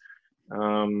nowadays.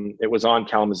 It was on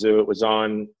Kalamazoo. It was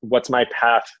on what's my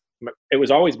path. It was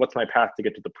always what's my path to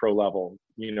get to the pro level,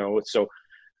 So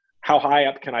how high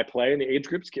up can I play in the age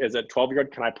groups? As a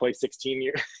 12-year-old, can I play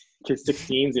 16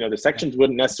 16s, the sections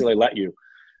wouldn't necessarily let you.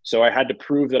 So I had to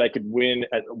prove that I could win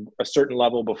at a certain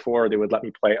level before they would let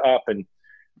me play up and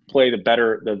play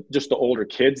the older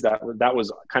kids. That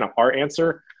was kind of our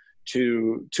answer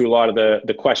to a lot of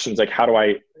the questions, like how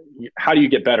do you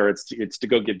get better? It's to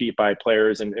go get beat by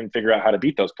players and figure out how to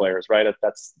beat those players, right?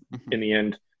 That's in the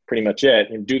end pretty much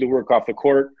it. And do the work off the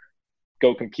court,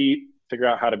 go compete, figure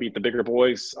out how to beat the bigger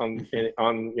boys on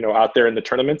out there in the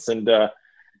tournaments. And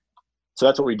so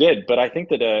that's what we did. But I think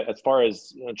that as far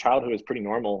as childhood was pretty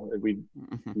normal.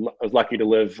 I was lucky to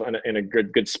live in a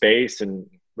good space, and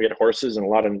we had horses and a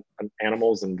lot of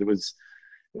animals, and it was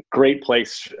a great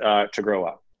place to grow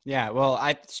up. Yeah, well,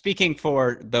 speaking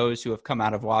for those who have come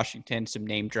out of Washington, some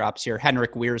name drops here,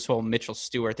 Henrik Wiersholm, Mitchell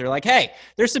Stewart, they're like, hey,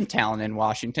 there's some talent in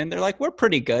Washington. They're like, we're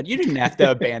pretty good. You didn't have to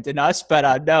abandon us.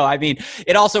 But no, I mean,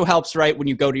 it also helps, right, when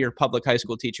you go to your public high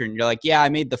school teacher and you're like, yeah, I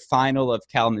made the final of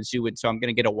Kalamazoo, and so I'm going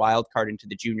to get a wild card into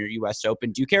the Junior U.S.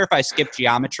 Open. Do you care if I skip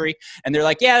geometry? And they're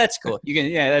like, yeah, that's cool.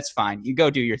 Yeah, that's fine. You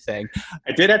go do your thing.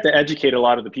 I did have to educate a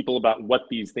lot of the people about what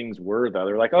these things were, though.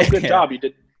 They're like, oh, good job. You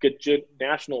did good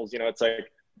nationals. It's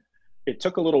like, it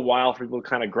took a little while for people to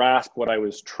kind of grasp what I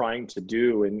was trying to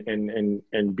do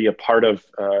and be a part of,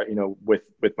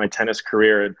 with my tennis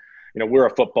career. And, we're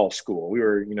a football school. We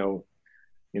were,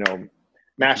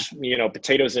 mashed,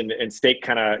 potatoes and steak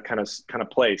kind of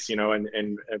place,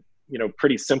 and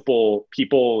pretty simple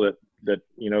people that,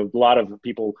 a lot of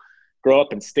people grow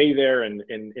up and stay there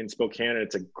in Spokane. And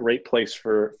it's a great place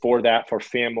for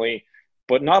family.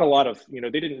 But not a lot of, they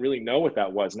didn't really know what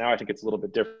that was. Now I think it's a little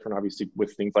bit different, obviously,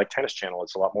 with things like Tennis Channel.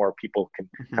 It's a lot more people can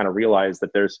kind of realize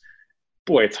that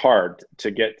it's hard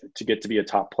to get to be a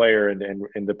top player, and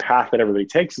the path that everybody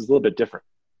takes is a little bit different.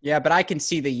 Yeah, but I can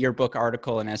see the yearbook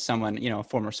article, and as someone, a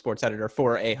former sports editor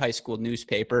for a high school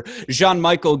newspaper,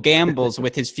 Jean-Michael gambles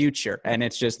with his future. And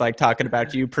it's just like talking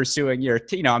about you pursuing your,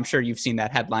 I'm sure you've seen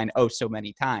that headline so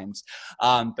many times.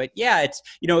 But yeah, it's,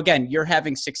 again, you're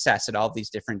having success at all these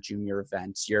different junior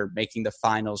events. You're making the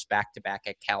finals back to back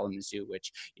at Kalamazoo,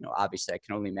 which, obviously I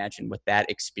can only imagine what that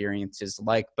experience is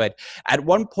like. But at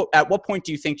what point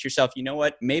do you think to yourself, you know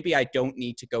what, maybe I don't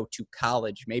need to go to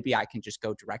college. Maybe I can just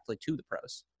go directly to the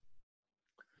pros?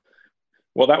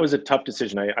 Well, that was a tough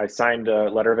decision. I signed a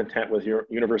letter of intent with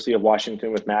University of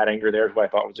Washington with Matt Anger there, who I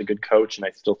thought was a good coach, and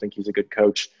I still think he's a good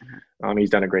coach. He's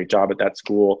done a great job at that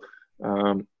school.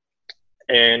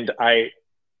 And I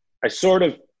sort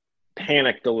of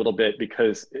panicked a little bit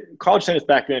because college tennis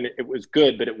back then, it was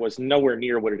good, but it was nowhere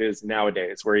near what it is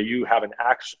nowadays, where you have an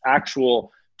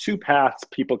actual two paths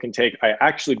people can take. I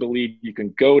actually believe you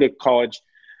can go to college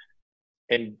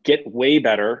and get way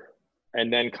better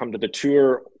and then come to the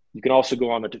tour. You can also go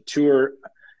on the tour.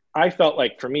 I felt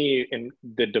like for me, in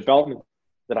the development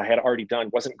that I had already done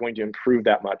wasn't going to improve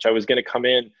that much. I was going to come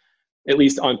in, at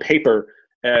least on paper,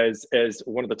 as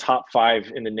one of the top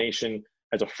 5 in the nation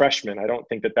as a freshman. I don't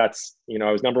think that's, I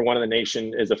was number 1 in the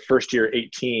nation as a first year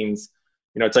 18s.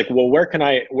 It's like, well, where can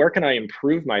I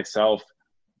improve myself?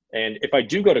 And if I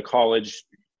do go to college,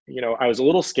 I was a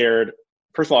little scared.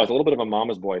 First of all, I was a little bit of a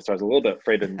mama's boy, so I was a little bit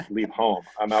afraid to leave home.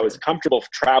 I was comfortable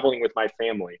traveling with my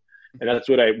family, and that's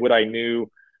what I knew.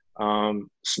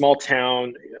 Small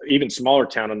town, even smaller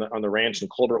town on the ranch in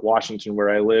Colbert, Washington, where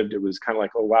I lived. It was kind of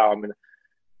like, oh wow, I'm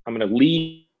gonna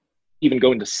leave, even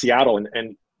go into Seattle,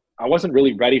 and I wasn't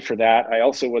really ready for that. I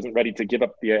also wasn't ready to give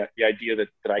up the idea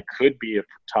that I could be a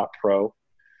top pro.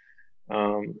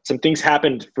 Some things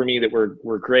happened for me that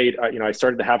were great. I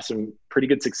started to have some pretty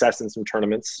good success in some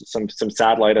tournaments, some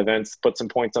satellite events, put some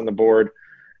points on the board.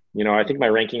 I think my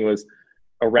ranking was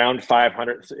around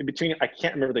 500 I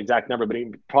can't remember the exact number, but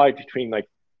probably between like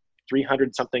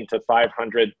 300 something to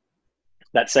 500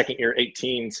 that second year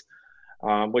 18s,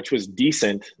 which was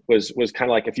decent, was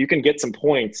kind of like, if you can get some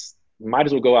points, you might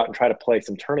as well go out and try to play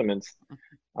some tournaments.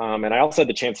 And I also had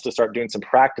the chance to start doing some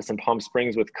practice in Palm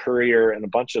Springs with Courier and a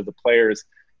bunch of the players.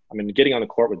 Getting on the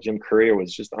court with Jim Courier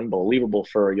was just unbelievable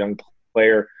for a young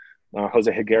player. Jose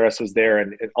Higueras was there,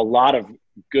 and a lot of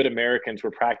good Americans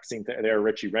were practicing there.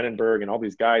 Richie Renenberg and all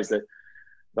these guys that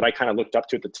I kind of looked up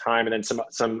to at the time. And then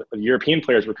some European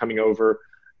players were coming over.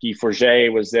 Guy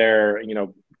Forget was there.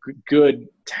 Good,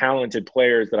 talented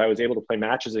players that I was able to play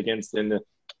matches against in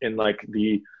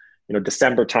the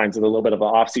December times of a little bit of an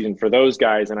off season for those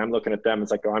guys. And I'm looking at them, it's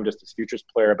like, oh, I'm just a futures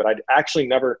player. But I'd actually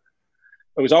never,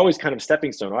 it was always kind of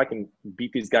stepping stone. Oh, I can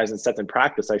beat these guys in sets in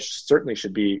practice. I certainly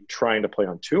should be trying to play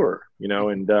on tour,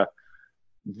 and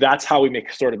that's how we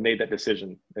made that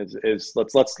decision is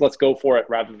let's go for it,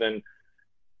 rather than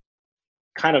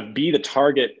kind of be the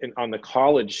target on the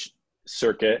college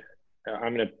circuit.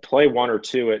 I'm going to play 1 or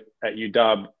 2 at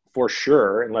UW for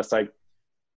sure, unless I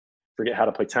forget how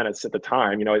to play tennis at the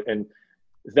time, you know, and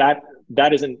that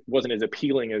wasn't as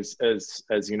appealing as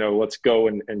you know, let's go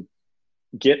and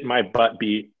get my butt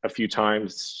beat a few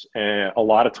times, a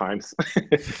lot of times,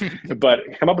 but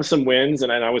come up with some wins.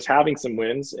 And I was having some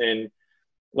wins, and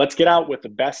let's get out with the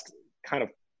best kind of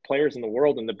players in the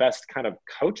world and the best kind of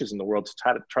coaches in the world to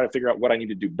try to figure out what I need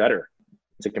to do better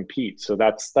to compete. So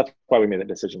that's why we made that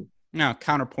decision. Now,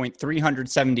 counterpoint,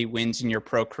 370 wins in your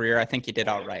pro career. I think you did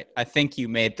all right. I think you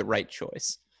made the right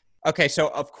choice. Okay, so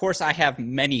of course I have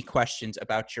many questions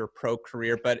about your pro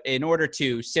career, but in order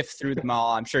to sift through them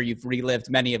all, I'm sure you've relived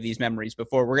many of these memories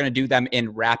before. We're going to do them in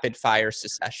rapid fire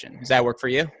succession. Does that work for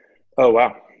you? Oh,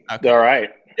 wow. Okay. All right.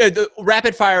 The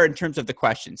rapid fire in terms of the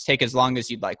questions. Take as long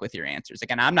as you'd like with your answers.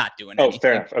 Again, I'm not doing anything. Oh,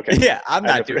 fair enough. Okay. Yeah, I'm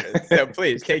not doing it. So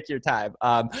please take your time.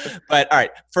 But all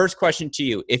right, first question to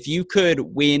you. If you could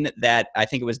win that, I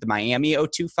think it was the Miami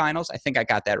 02 finals. I think I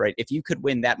got that right. If you could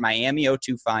win that Miami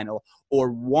 02 final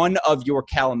or one of your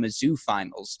Kalamazoo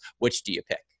finals, which do you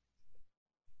pick?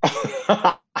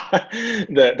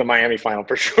 the Miami final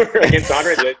for sure against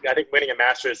Andre. I think winning a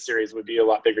Masters series would be a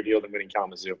lot bigger deal than winning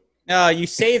Kalamazoo. No, you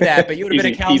say that, but you would have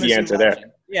been a Kalamazoo easy answer legend.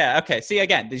 There. Yeah. Okay. See,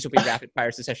 again, these will be rapid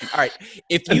fire succession. All right.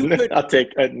 If you could, I'll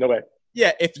take no way.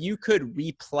 Yeah. If you could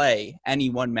replay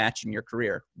any one match in your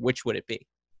career, which would it be?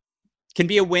 Can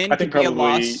be a win. I think can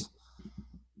probably, be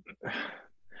a loss.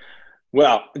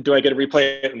 Well, do I get to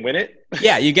replay it and win it?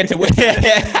 Yeah, you get to win.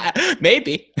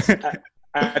 Maybe.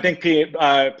 I think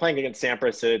playing against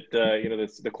Sampras at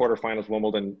the quarterfinals,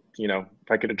 Wimbledon. You know, if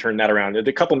I could have turned that around,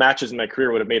 a couple matches in my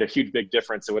career would have made a huge, big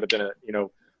difference. It would have been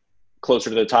closer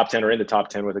to the top 10 or in the top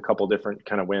 10 with a couple different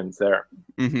kind of wins there.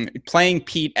 Mm-hmm. Playing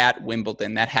Pete at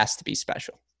Wimbledon, that has to be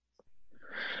special.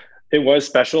 It was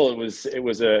special. It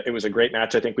was a great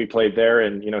match. I think we played there,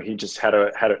 and he just had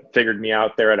figured me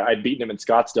out there. And I'd beaten him in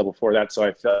Scottsdale before that, so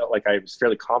I felt like I was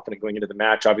fairly confident going into the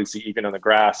match. Obviously, even on the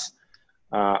grass.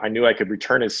 I knew I could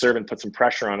return his serve and put some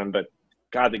pressure on him, but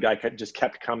God, the guy just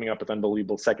kept coming up with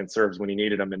unbelievable second serves when he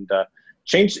needed them. And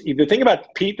changed the thing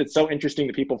about Pete that's so interesting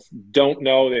that people don't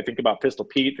know. They think about Pistol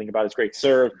Pete, think about his great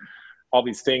serve, all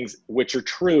these things, which are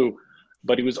true,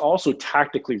 but he was also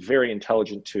tactically very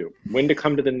intelligent too. When to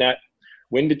come to the net,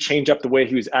 when to change up the way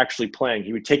he was actually playing.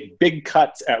 He would take big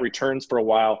cuts at returns for a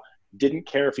while, didn't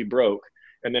care if he broke.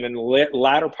 And then in the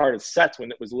latter part of sets,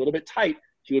 when it was a little bit tight,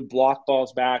 he would block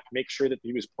balls back, make sure that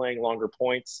he was playing longer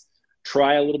points,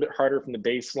 try a little bit harder from the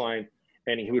baseline,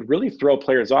 and he would really throw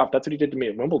players off. That's what he did to me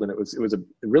at Wimbledon. It was a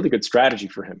really good strategy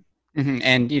for him. Mm-hmm.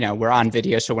 And, we're on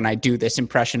video, so when I do this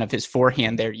impression of his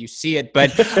forehand there, you see it.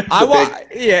 But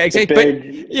yeah, exactly.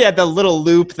 But yeah, the little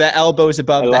loop, the elbows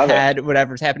above the head,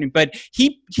 whatever's happening. But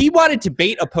he wanted to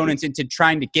bait opponents into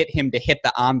trying to get him to hit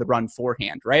the on-the-run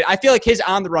forehand, right? I feel like his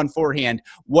on-the-run forehand,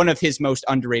 one of his most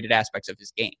underrated aspects of his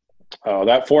game. Oh,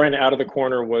 that forehand out of the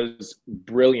corner was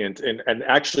brilliant. And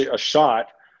actually a shot,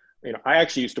 I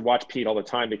actually used to watch Pete all the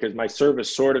time because my serve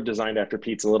is sort of designed after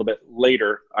Pete's a little bit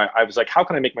later. I was like, how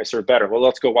can I make my serve better? Well,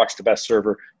 let's go watch the best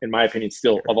server, in my opinion,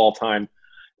 still of all time,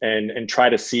 and try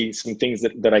to see some things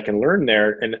that I can learn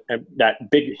there. And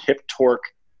that big hip torque,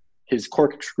 his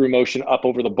corkscrew motion up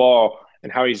over the ball,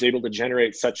 and how he's able to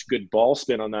generate such good ball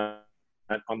spin on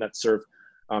that serve.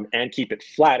 And keep it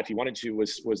flat if he wanted to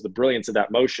was the brilliance of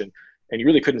that motion. And you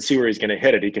really couldn't see where he's going to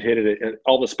hit it. He could hit it at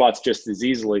all the spots just as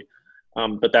easily.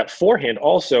 But that forehand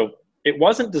also, it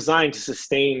wasn't designed to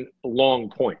sustain long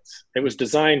points. It was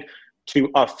designed to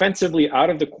offensively out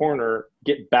of the corner,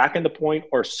 get back in the point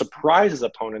or surprise his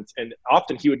opponents. And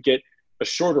often he would get a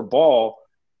shorter ball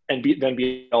and then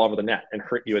be all over the net and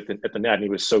hurt you at the net. And he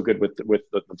was so good with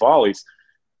the volleys.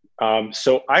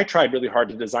 So I tried really hard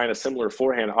to design a similar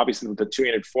forehand. Obviously, with the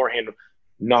two-handed forehand,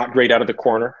 not great out of the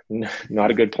corner,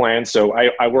 not a good plan. So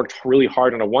I worked really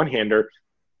hard on a one-hander.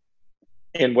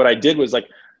 And what I did was like,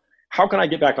 how can I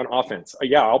get back on offense?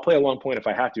 Yeah, I'll play a long point if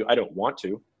I have to. I don't want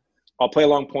to. I'll play a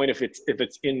long point if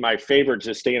it's in my favor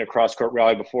to stay in a cross-court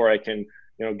rally before I can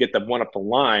get the one up the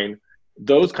line.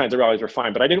 Those kinds of rallies were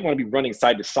fine, but I didn't want to be running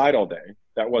side to side all day.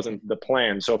 That wasn't the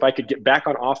plan. So if I could get back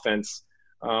on offense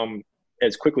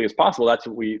as quickly as possible, that's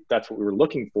what we were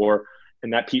looking for.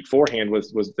 And that Pete forehand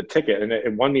was the ticket. And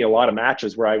it won me a lot of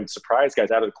matches where I would surprise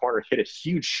guys out of the corner, hit a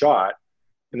huge shot,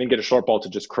 and then get a short ball to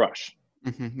just crush.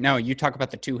 Mm-hmm. No, you talk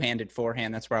about the two-handed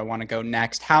forehand. That's where I want to go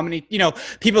next. How many,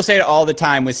 people say it all the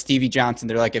time with Stevie Johnson.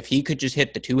 They're like, if he could just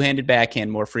hit the two-handed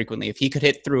backhand more frequently, if he could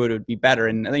hit through it, it would be better.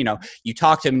 And, you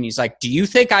talk to him and he's like, do you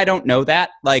think I don't know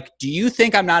that? Like, do you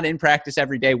think I'm not in practice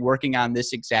every day working on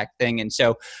this exact thing? And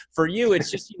so for you, it's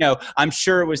just, I'm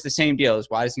sure it was the same deal as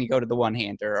why doesn't he go to the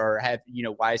one-hander or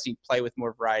why does he play with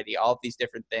more variety? All of these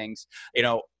different things,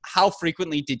 how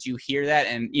frequently did you hear that?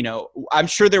 And, I'm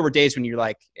sure there were days when you're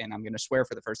like, and I'm going to swear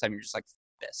for the first time, you're just like,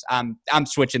 this, I'm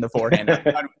switching the forehand. I'm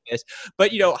done with this.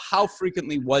 But, how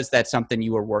frequently was that something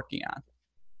you were working on?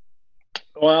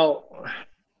 Well,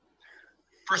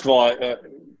 first of all,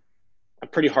 I'm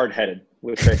pretty hard-headed,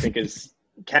 which I think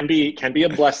can be a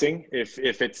blessing if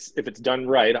it's done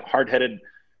right. Hard-headed,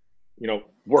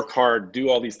 work hard, do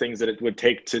all these things that it would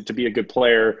take to be a good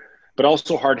player, but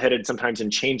also hard-headed sometimes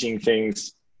in changing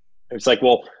things. It's like,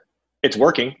 well, it's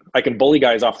working. I can bully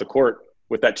guys off the court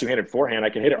with that two-handed forehand. I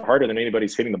can hit it harder than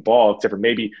anybody's hitting the ball, except for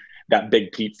maybe that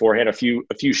big Pete forehand, a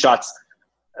few shots.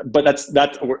 But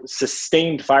that's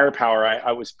sustained firepower.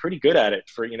 I was pretty good at it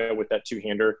for, with that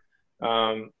two-hander.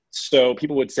 So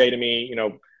people would say to me,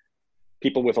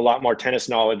 people with a lot more tennis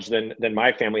knowledge than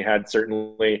my family had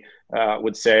certainly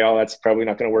would say, oh, that's probably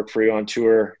not going to work for you on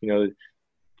tour.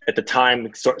 At the time,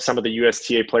 some of the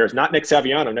USTA players, not Nick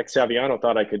Saviano. Nick Saviano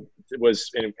thought I could,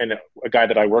 and a guy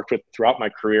that I worked with throughout my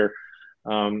career,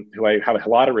 who I have a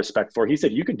lot of respect for. He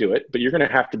said, you can do it, but you're going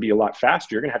to have to be a lot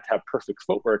faster. You're going to have perfect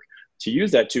footwork to use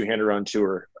that two-hander on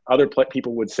tour. Other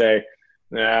people would say,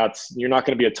 nah, you're not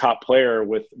going to be a top player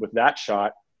with that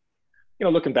shot.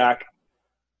 Looking back,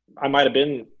 I might have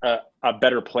been a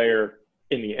better player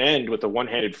in the end with a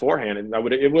one-handed forehand, and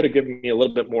it would have given me a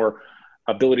little bit more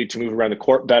ability to move around the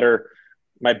court better.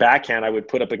 My backhand, I would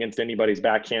put up against anybody's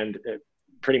backhand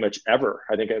pretty much ever.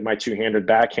 I think my two-handed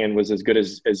backhand was as good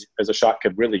as a shot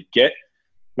could really get.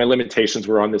 My limitations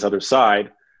were on this other side.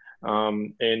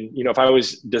 And, if I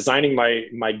was designing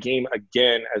my game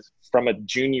again from a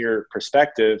junior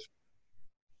perspective,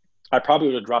 I probably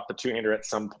would have dropped the two-hander at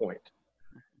some point.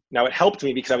 Now, it helped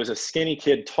me because I was a skinny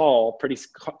kid, pretty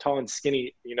tall and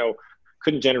skinny,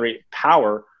 couldn't generate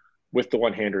power with the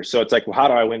one-hander. So it's like, well, how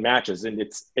do I win matches? And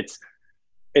it's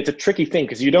a tricky thing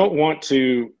because you don't want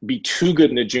to be too good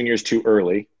in the juniors too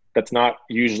early. That's not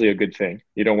usually a good thing.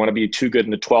 You don't want to be too good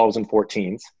in the 12s and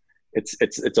 14s.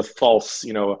 It's a false,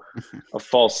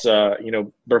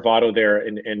 bravado there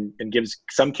and gives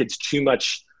some kids too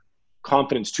much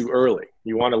confidence too early.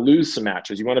 You want to lose some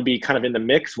matches. You want to be kind of in the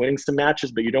mix, winning some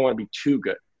matches, but you don't want to be too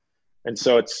good. And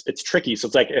so it's tricky. So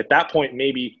it's like at that point,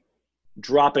 maybe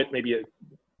drop it.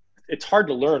 It's hard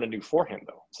to learn a new forehand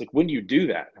though. It's like, when do you do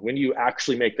that? When do you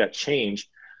actually make that change?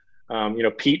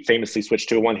 Pete famously switched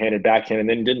to a one-handed backhand and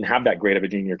then didn't have that great of a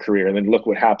junior career. And then look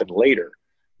what happened later,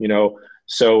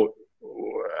 so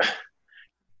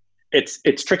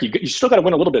it's tricky. You still got to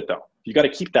win a little bit though. You got to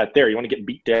keep that there. You want to get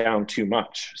beat down too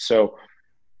much. So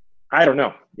I don't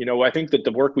know. I think that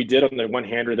the work we did on the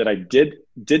one-hander that I did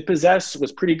possess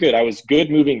was pretty good. I was good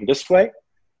moving this way.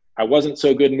 I wasn't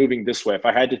so good moving this way. If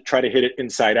I had to try to hit it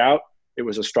inside out, it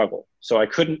was a struggle. So I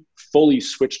couldn't fully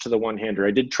switch to the one-hander.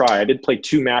 I did try. I did play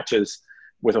 2 matches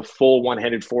with a full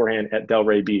one-handed forehand at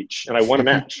Delray Beach, and I won a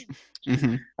match.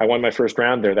 Mm-hmm. I won my first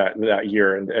round there that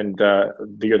year, and the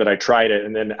year that I tried it.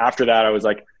 And then after that, I was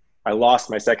like, I lost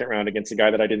my second round against a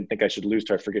guy that I didn't think I should lose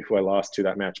to. I forget who I lost to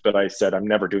that match, but I said, I'm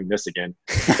never doing this again.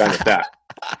 I'm done with that.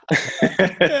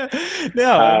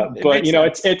 But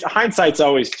it's hindsight's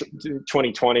always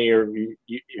 2020 or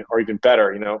even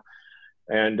better,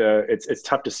 and it's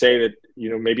tough to say that,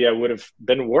 maybe I would have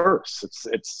been worse.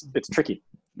 It's tricky.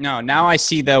 No, now I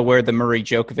see where the Murray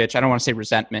Djokovic, I don't want to say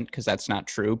resentment because that's not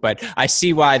true, but I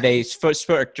see why they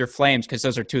sparked your flames, because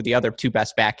those are the other two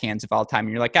best backhands of all time.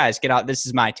 And you're like, guys, get out. This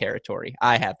is my territory.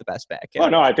 I have the best backhand. Oh,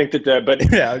 no, I think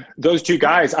that, those two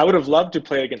guys, I would have loved to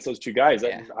play against those two guys.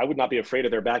 Yeah. I would not be afraid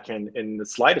of their backhand in the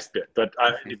slightest bit, but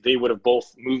they would have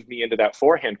both moved me into that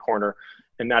forehand corner.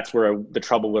 And that's where the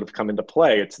trouble would have come into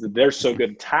play. They're so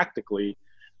good tactically,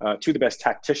 two of the best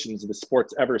tacticians the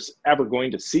sport's ever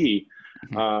going to see.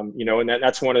 And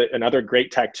that's another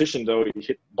great tactician, though he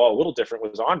hit the ball a little different,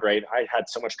 was Andre. I had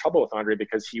so much trouble with Andre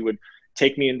because he would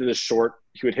take me into the short,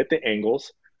 he would hit the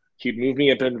angles, he'd move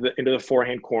me up into the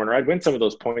forehand corner. I'd win some of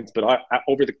those points, but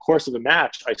over the course of the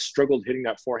match, I struggled hitting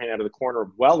that forehand out of the corner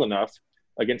well enough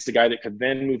against a guy that could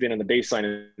then move in on the baseline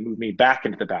and move me back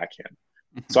into the backhand.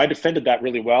 So I defended that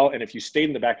really well. And if you stayed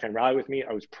in the backhand rally with me,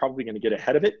 I was probably going to get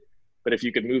ahead of it. But if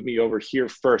you could move me over here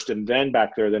first and then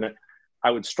back there, then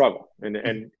I would struggle.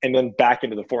 And then back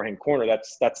into the forehand corner,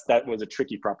 that was a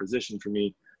tricky proposition for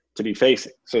me to be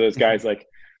facing. So those guys like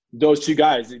those two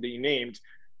guys that you named,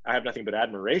 I have nothing but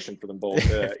admiration for them both.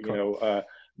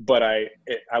 But I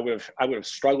would have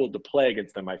struggled to play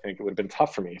against them. I think it would have been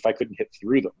tough for me if I couldn't hit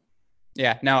through them.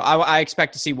 Yeah, no, I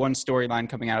expect to see one storyline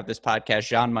coming out of this podcast.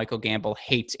 Jean-Michael Gamble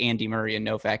hates Andy Murray and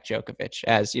Novak Djokovic,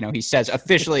 as he says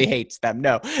officially hates them.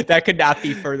 No, that could not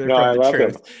be further from the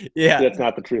truth. Him. Yeah, that's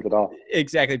not the truth at all.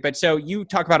 Exactly. But so you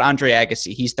talk about Andre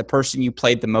Agassi. He's the person you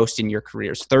played the most in your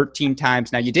careers, 13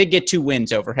 times. Now you did get 2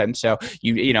 wins over him, so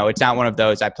you know it's not one of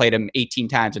those. I played him 18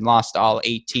 times and lost all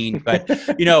 18. But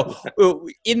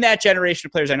in that generation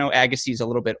of players, I know Agassi is a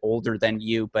little bit older than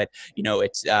you, but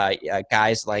it's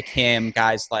guys like him.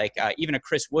 Guys like even a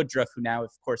Chris Woodruff, who now,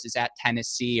 of course, is at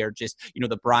Tennessee, or just,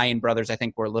 the Bryan brothers, I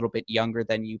think were a little bit younger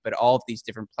than you, but all of these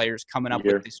different players coming up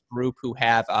with this group who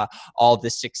have all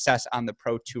this success on the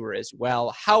pro tour as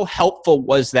well. How helpful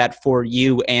was that for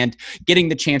you, and getting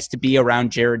the chance to be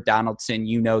around Jared Donaldson?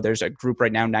 There's a group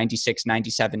right now, 96,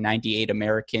 97, 98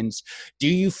 Americans. Do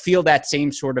you feel that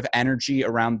same sort of energy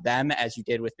around them as you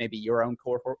did with maybe your own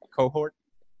cohort?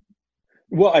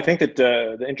 Well, I think that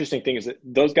the interesting thing is that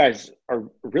those guys are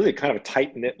really kind of a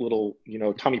tight-knit little,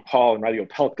 Tommy Paul and Riley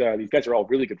Opelka. These guys are all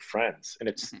really good friends, and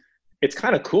it's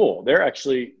kind of cool.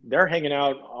 They're hanging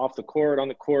out off the court, on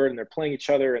the court, and they're playing each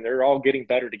other, and they're all getting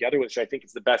better together, which I think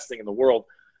is the best thing in the world.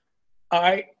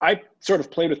 I sort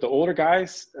of played with the older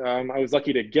guys. I was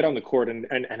lucky to get on the court and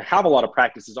have a lot of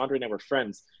practices. Andre and I were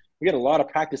friends. We had a lot of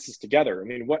practices together. I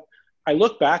mean, what I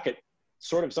look back at,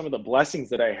 sort of some of the blessings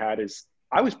that I had is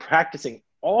I was practicing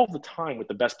all the time with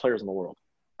the best players in the world.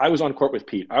 I was on court with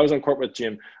Pete. I was on court with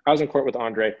Jim. I was on court with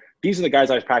Andre. These are the guys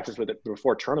I've practiced with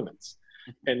before tournaments.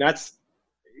 And that's,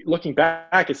 looking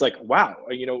back, it's like, wow,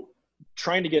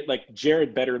 trying to get like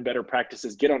Jared better and better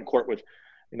practices, get on court with,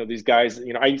 these guys.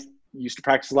 I used to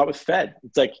practice a lot with Fed.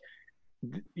 It's like,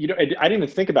 I didn't even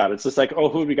think about it. It's just like, oh,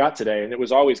 who have we got today? And it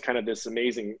was always kind of this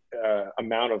amazing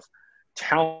amount of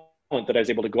talent that I was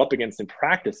able to go up against in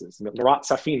practices. And Marat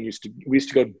Safin we used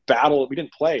to go battle. We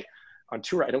didn't play on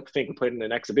tour. I don't think we played in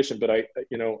an exhibition, but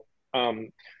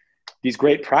these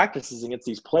great practices against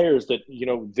these players that,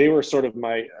 they were sort of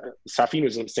Safin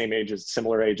was the same age,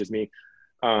 similar age as me.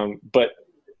 But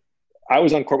I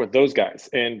was on court with those guys.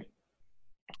 And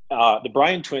the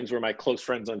Bryan twins were my close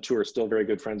friends on tour, still very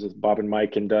good friends with Bob and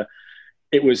Mike. And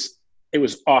it was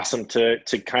awesome to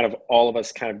kind of all of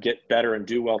us kind of get better and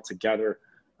do well together.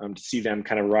 To see them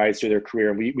kind of rise through their career.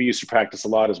 And we used to practice a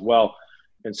lot as well.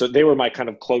 And so they were my kind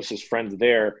of closest friends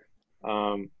there.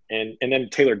 And then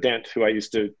Taylor Dent, who I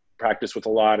used to practice with a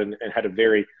lot and had a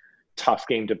very tough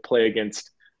game to play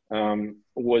against,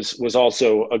 was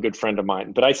also a good friend of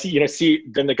mine. But I see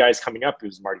then the guys coming up, it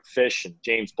was Marty Fish and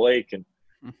James Blake. And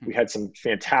we had some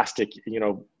fantastic,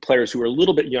 players who were a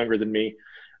little bit younger than me,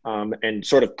 and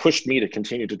sort of pushed me to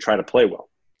continue to try to play well.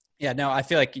 Yeah, no, I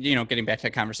feel like, getting back to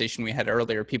the conversation we had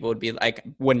earlier, people would be like,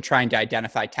 when trying to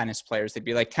identify tennis players, they'd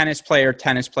be like, tennis player,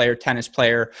 tennis player, tennis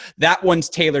player. That one's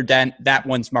Taylor Dent. That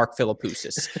one's Mark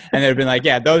Philippoussis. And they'd be like,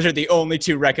 yeah, those are the only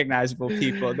 2 recognizable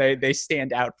people. They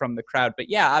stand out from the crowd.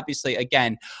 But yeah, obviously,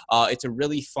 again, it's a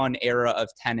really fun era of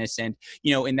tennis. And,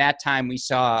 in that time, we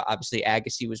saw, obviously,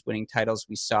 Agassi was winning titles.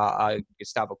 We saw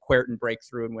Gustavo Kuerten break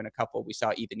through and win a couple. We saw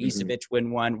Ivan Isavic win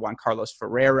one, Juan Carlos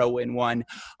Ferrero win one.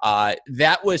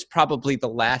 That was probably the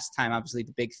last time. Obviously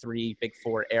the big 3, big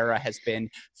 4 era has been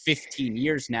 15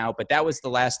 years now, but that was the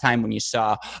last time when you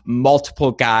saw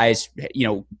multiple guys,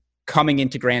 coming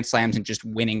into Grand Slams and just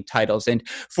winning titles. And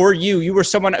for you were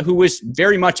someone who was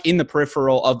very much in the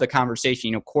peripheral of the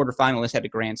conversation. Quarterfinalist at a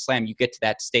Grand Slam, you get to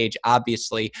that stage,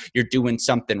 obviously you're doing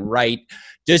something right.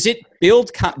 Did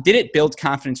it build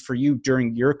confidence for you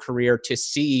during your career to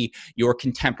see your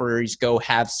contemporaries go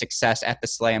have success at the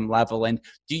slam level? And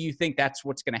do you think that's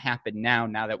what's going to happen now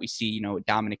that we see, a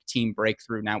Dominic Thiem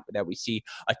breakthrough, now that we see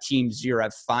a Thiem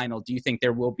Zverev final? Do you think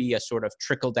there will be a sort of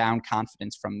trickle down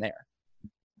confidence from there?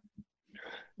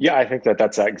 Yeah, I think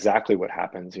that's exactly what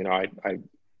happens.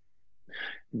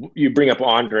 You bring up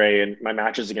Andre and my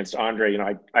matches against Andre.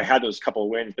 I had those couple of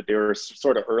wins, but they were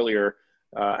sort of earlier.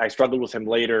 I struggled with him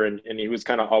later, and he was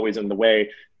kind of always in the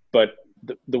way. But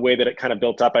the way that it kind of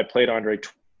built up, I played Andre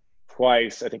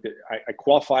twice. I think that I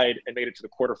qualified and made it to the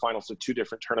quarterfinals of 2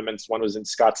 different tournaments. One was in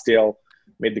Scottsdale,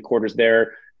 made the quarters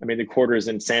there. I made the quarters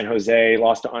in San Jose,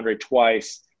 lost to Andre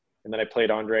twice. And then I played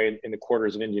Andre in the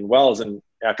quarters of Indian Wells. And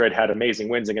after I'd had amazing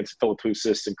wins against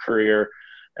Philippoussis and Courier,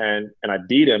 and I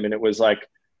beat him, and it was like,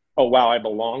 oh, wow, I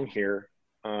belong here.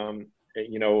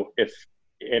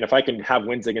 If I can have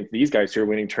wins against these guys who are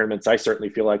winning tournaments, I certainly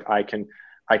feel like I can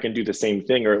do the same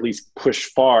thing, or at least push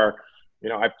far.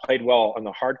 I played well on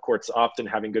the hard courts, often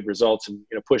having good results and,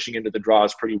 pushing into the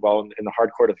draws pretty well in the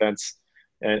hard court events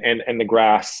and the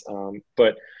grass.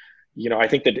 But, I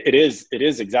think that it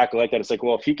is exactly like that. It's like,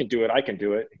 well, if he can do it, I can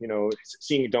do it.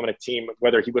 Seeing Dominic Thiem,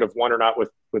 whether he would have won or not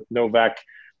with Novak,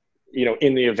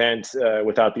 in the event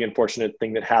without the unfortunate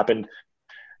thing that happened,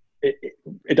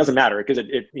 it doesn't matter because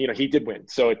he did win.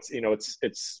 So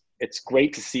it's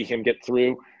great to see him get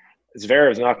through.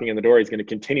 Zverev's knocking on the door. He's going to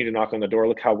continue to knock on the door.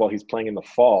 Look how well he's playing in the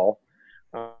fall.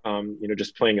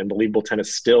 Just playing unbelievable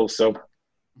tennis still. So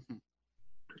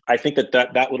I think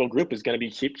that little group is going to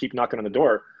be keep knocking on the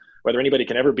door. Whether anybody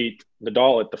can ever beat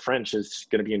Nadal at the French is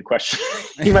going to be in question.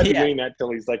 He might be doing that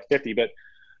till he's like 50, but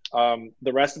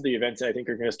the rest of the events I think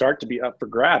are going to start to be up for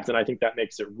grabs, and I think that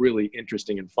makes it really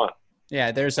interesting and fun.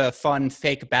 Yeah, there's a fun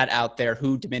fake bet out there.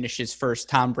 Who diminishes first,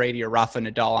 Tom Brady or Rafa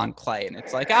Nadal on clay? And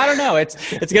it's like, I don't know. It's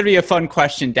going to be a fun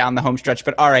question down the home stretch.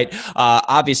 But all right,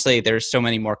 obviously there's so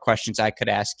many more questions I could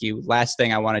ask you. Last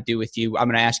thing I want to do with you, I'm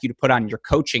going to ask you to put on your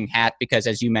coaching hat because,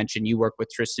 as you mentioned, you work with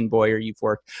Tristan Boyer, you've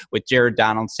worked with Jared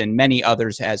Donaldson, many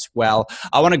others as well.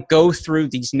 I want to go through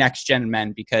these next-gen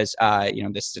men because,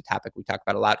 this is a topic we talk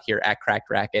about a lot here at Cracked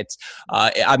Racquets.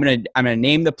 I'm going to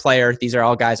name the player. These are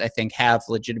all guys I think have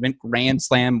legitimate Grand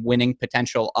Slam winning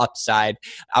potential upside.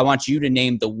 I want you to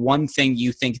name the one thing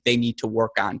you think they need to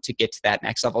work on to get to that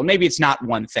next level. Maybe it's not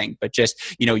one thing, but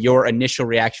just, your initial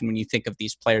reaction when you think of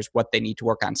these players, what they need to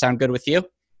work on. Sound good with you?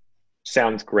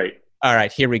 Sounds great. All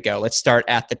right, here we go. Let's start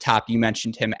at the top. You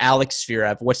mentioned him, Alex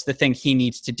Zverev. What's the thing he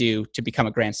needs to do to become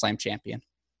a Grand Slam champion?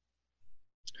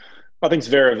 I think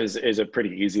Zverev is a pretty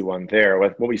easy one there.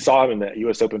 When we saw him in the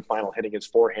U.S. Open final hitting his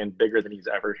forehand bigger than he's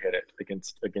ever hit it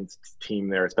against Thiem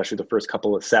there, especially the first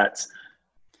couple of sets.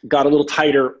 Got a little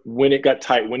tighter when it got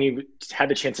tight. When he had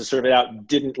the chance to serve it out,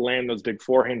 didn't land those big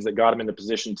forehands that got him in the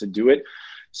position to do it.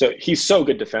 So he's so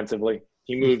good defensively.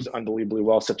 He moves unbelievably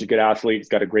well, such a good athlete. He's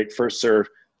got a great first serve.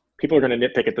 People are going to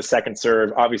nitpick at the second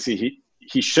serve. Obviously,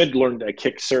 he should learn to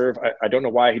kick serve. I don't know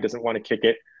why he doesn't want to kick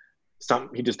it.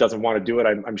 He just doesn't want to do it.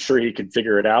 I'm sure he could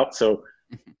figure it out. So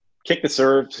kick the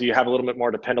serve so you have a little bit more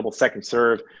dependable second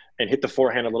serve and hit the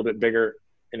forehand a little bit bigger,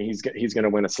 and he's going to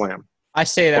win a slam. I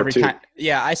say it every time.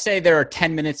 Yeah, I say there are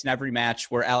 10 minutes in every match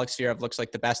where Alex Zverev looks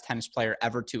like the best tennis player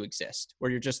ever to exist,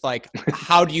 where you're just like,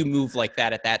 how do you move like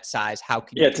that at that size? How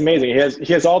can you? Yeah, it's amazing.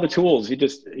 He has all the tools. You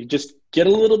just get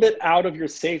a little bit out of your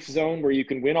safe zone where you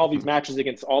can win all these matches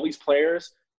against all these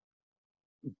players,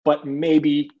 but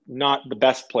maybe not the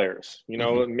best players.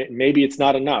 Maybe it's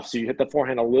not enough. So you hit the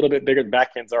forehand a little bit bigger. The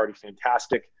backhand's already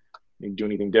fantastic. You can do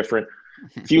anything different.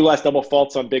 A few less double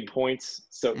faults on big points.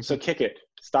 So kick it.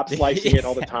 Stop slicing it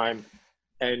all the time.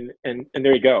 And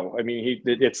there you go. I mean,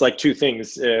 it's like two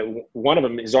things. One of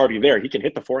them is already there. He can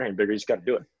hit the forehand bigger. He's got to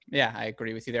do it. Yeah, I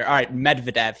agree with you there. All right,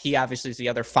 Medvedev. He obviously is the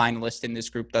other finalist in this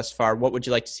group thus far. What would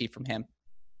you like to see from him?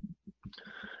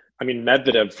 I mean,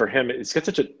 Medvedev, for him, it's got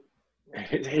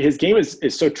his game is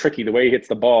so tricky. The way he hits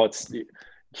the ball, you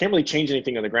can't really change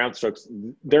anything on the ground strokes.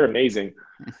 They're amazing.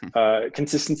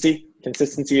 Consistency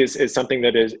is something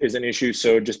that is an issue.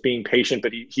 So just being patient,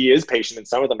 but he is patient in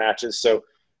some of the matches. So,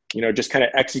 just kind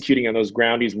of executing on those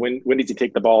groundies. When does he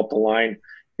take the ball up the line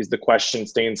is the question.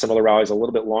 Stay in some of the rallies a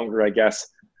little bit longer, I guess.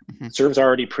 Serve's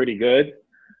already pretty good.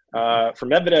 For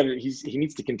Medvedev, he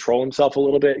needs to control himself a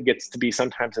little bit. It gets to be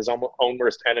sometimes his own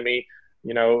worst enemy.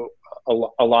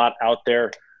 A lot out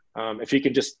there. If he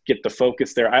can just get the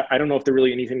focus there, I don't know if there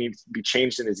really anything needs to be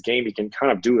changed in his game. He can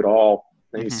kind of do it all.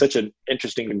 And he's such an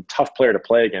interesting and tough player to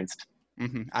play against.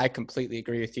 I completely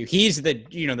agree with you. He's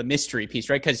the mystery piece,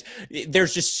 right? Because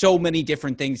there's just so many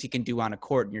different things he can do on a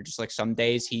court. And you're just like, some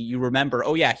days you remember,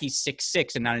 oh yeah, he's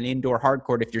 6'6", and on an indoor hard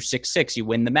court, if you're 6'6", you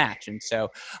win the match. And so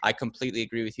I completely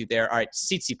agree with you there. All right,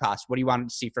 Tsitsipas, what do you want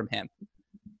to see from him?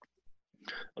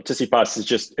 Well, Tsitsipas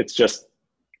is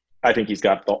I think he's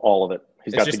got all of it.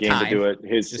 He's got the game to do it.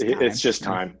 It's just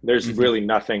time. There's really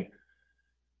nothing.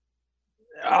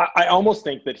 I almost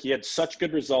think that he had such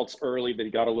good results early that he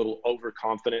got a little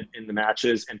overconfident in the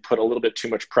matches and put a little bit too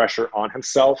much pressure on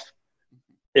himself.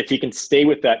 If he can stay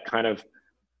with that kind of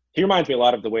 – he reminds me a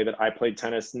lot of the way that I played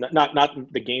tennis. Not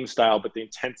the game style, but the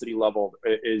intensity level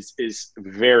is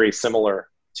very similar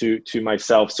to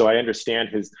myself. So I understand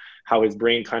how his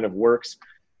brain kind of works.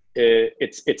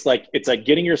 It's like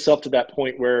getting yourself to that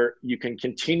point where you can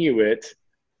continue it,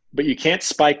 but you can't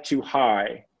spike too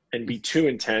high and be too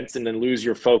intense and then lose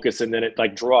your focus and then it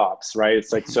like drops, right?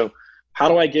 It's like, so how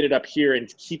do I get it up here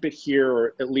and keep it here,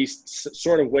 or at least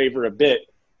sort of waver a bit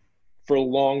for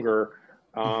longer?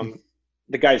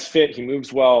 The guy's fit, he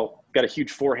moves well, got a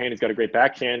huge forehand, he's got a great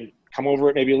backhand. Come over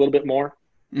it maybe a little bit more,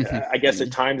 I guess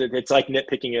at times it's like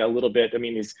nitpicking it a little bit. I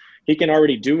mean, he can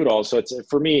already do it all. So it's,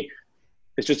 for me,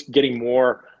 it's just getting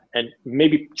more and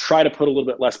maybe try to put a little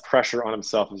bit less pressure on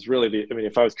himself is really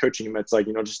if I was coaching him, it's like,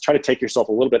 just try to take yourself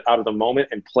a little bit out of the moment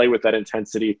and play with that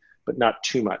intensity, but not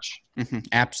too much. Mm-hmm.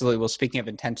 Absolutely. Well, speaking of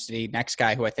intensity, next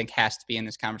guy who I think has to be in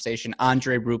this conversation,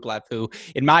 Andre Rublev, who,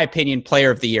 in my opinion,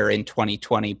 player of the year in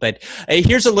 2020. But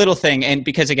here's a little thing. And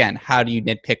because, again, how do you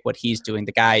nitpick what he's doing?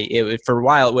 The guy, for a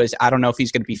while, it was, I don't know if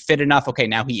he's going to be fit enough. Okay,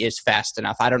 now he is fast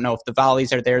enough. I don't know if the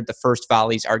volleys are there. The first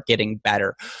volleys are getting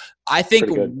better. I think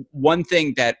one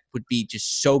thing that would be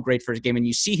just so great for his game, and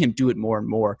you see him do it more and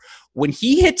more, when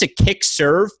he hits a kick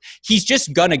serve, he's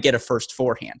just going to get a first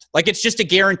forehand. Like, it's just a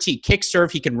guarantee. Kick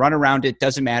serve, he can run around it,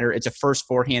 doesn't matter. It's a first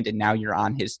forehand, and now you're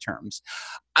on his terms.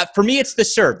 For me, it's the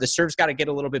serve. The serve's got to get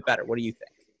a little bit better. What do you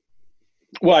think?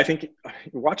 Well, I think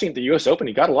watching at the U.S. Open,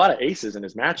 he got a lot of aces in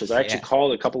his matches. I actually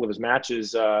called a couple of his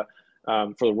matches for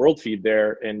the World Feed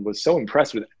there and was so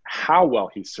impressed with how well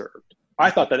he served. I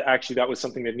thought that actually that was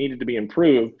something that needed to be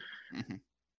improved. Mm-hmm.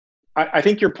 I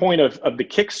think your point of the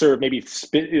kick serve, maybe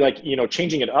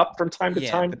changing it up from time to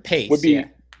time, the pace, would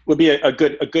be a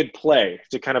good play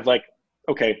to kind of like,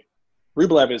 okay,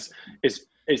 Rublev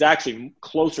is actually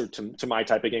closer to my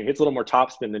type of game. It's a little more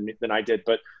topspin than I did,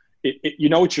 but you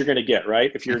know what you're going to get,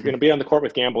 right? If you're going to be on the court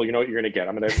with Gamble, you know what you're going to get.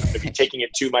 I'm going to be taking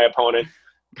it to my opponent.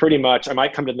 Pretty much, I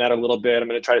might come to the net a little bit. I'm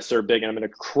going to try to serve big, and I'm going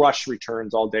to crush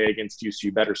returns all day against you. So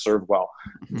you better serve well.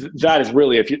 That is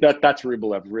really that's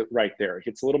Rublev right there. It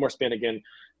hits a little more spin again,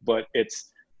 but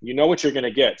it's what you're going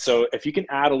to get. So if you can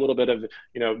add a little bit of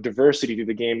diversity to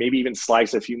the game, maybe even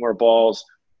slice a few more balls.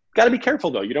 Got to be careful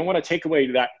though. You don't want to take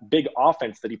away that big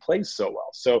offense that he plays so well.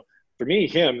 So for me,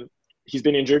 he's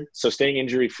been injured, so staying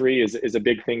injury free is a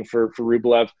big thing for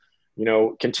Rublev.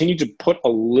 Continue to put a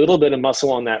little bit of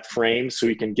muscle on that frame so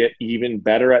he can get even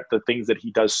better at the things that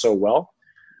he does so well.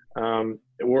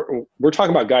 We're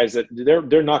talking about guys that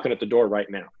they're knocking at the door right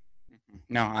now.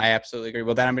 No, I absolutely agree.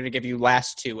 Well, then I'm going to give you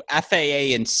last two,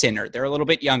 FAA and Sinner. They're a little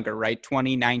bit younger, right?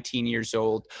 20, 19 years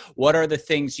old. What are the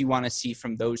things you want to see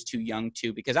from those two young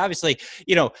two? Because obviously,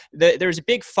 there's a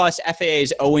big fuss. FAA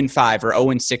is 0-5 or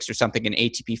 0-6 or something in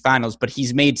ATP finals, but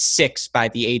he's made 6 by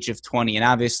the age of 20. And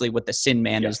obviously what the Sin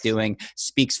Man is doing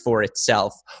speaks for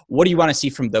itself. What do you want to see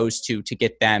from those two to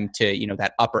get them to,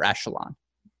 that upper echelon?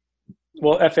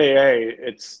 Well,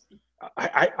 FAA,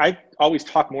 I always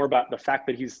talk more about the fact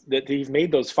that he's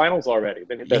made those finals already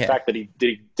than the fact that he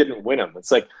didn't win them.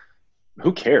 It's like,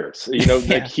 who cares?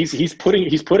 Like he's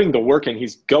putting the work in.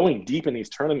 He's going deep in these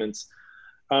tournaments.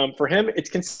 For him, it's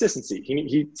consistency.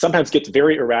 He sometimes gets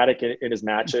very erratic in his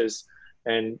matches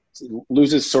and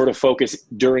loses sort of focus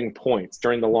during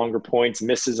the longer points,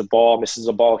 misses a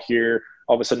ball here,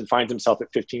 all of a sudden finds himself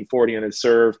at 15-40 on his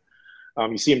serve.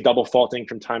 You see him double faulting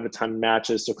from time to time in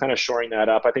matches, so kind of shoring that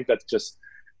up. I think that's just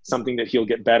something that he'll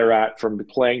get better at from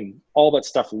playing. All that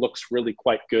stuff looks really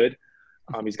quite good.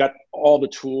 He's got all the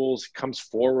tools, comes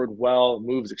forward well,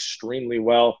 moves extremely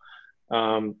well.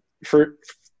 For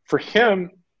him,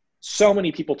 so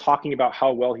many people talking about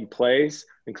how well he plays,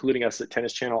 including us at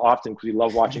Tennis Channel often because we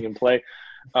love watching him play.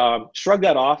 Shrug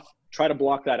that off. Try to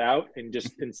block that out and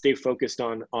stay focused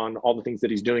on all the things that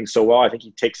he's doing so well. I think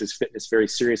he takes his fitness very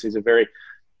seriously.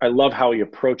 I love how he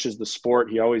approaches the sport.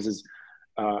 He always is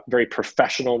very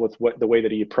professional with the way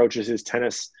that he approaches his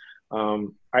tennis.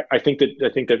 I think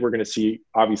that we're going to see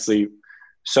obviously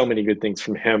so many good things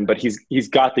from him, but he's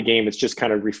got the game. It's just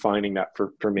kind of refining that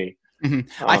for me.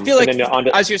 Mm-hmm. I feel like,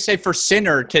 I was going to say for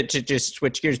Sinner, to just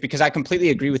switch gears, because I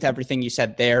completely agree with everything you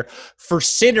said there. For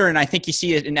Sinner, and I think you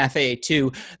see it in FAA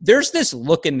too, there's this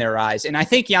look in their eyes, and I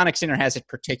think Jannik Sinner has it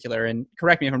particular, and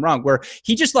correct me if I'm wrong, where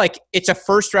he just it's a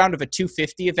first round of a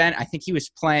 250 event. I think he was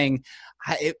playing,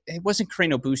 it wasn't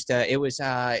Carreno Busta, it was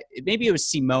maybe it was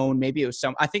Simone, maybe it was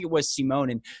I think it was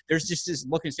Simone, and there's just this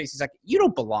look in his face. He's like, you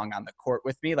don't belong on the court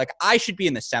with me. Like, I should be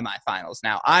in the semifinals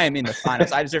now. I am in the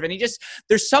finals. I deserve it. And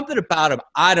there's something about him.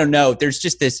 I don't know. There's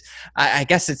just this, I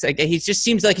guess it's like, he just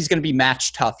seems like he's going to be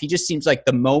match tough. He just seems like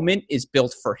the moment is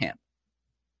built for him.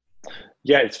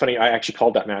 Yeah, it's funny. I actually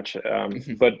called that match.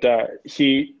 But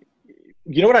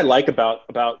you know what I like about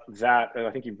that, and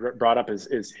I think you brought up is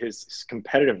his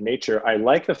competitive nature. I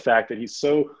like the fact that he's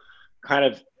so kind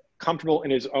of comfortable in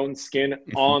his own skin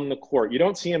on the court. You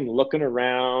don't see him looking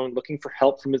around, looking for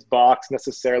help from his box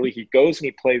necessarily. He goes and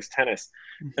he plays tennis.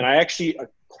 And I actually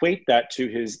equate that to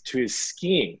his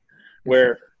skiing,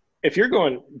 where if you're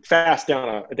going fast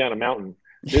down a mountain,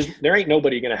 there ain't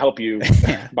nobody going to help you,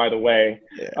 by the way,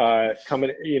 coming,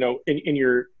 in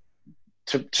your,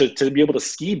 to be able to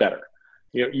ski better.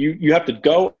 You have to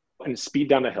go and speed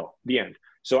down the hill, the end.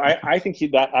 So I think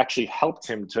that actually helped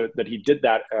him that he did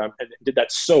that and did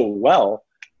that so well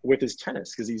with his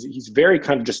tennis, because he's very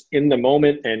kind of just in the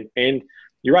moment, and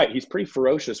you're right, he's pretty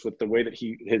ferocious with the way that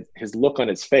his look on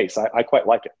his face. I quite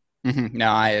like it. Mm-hmm.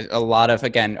 No,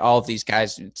 again, all of these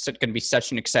guys, it's going to be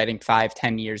such an exciting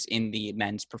 5-10 years in the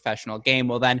men's professional game.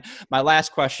 Well, then my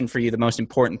last question for you, the most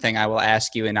important thing I will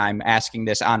ask you, and I'm asking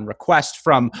this on request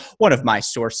from one of my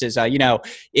sources,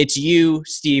 it's you,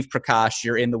 Steve Prakash,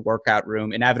 you're in the workout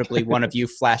room. Inevitably, one of you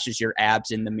flashes your abs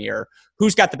in the mirror.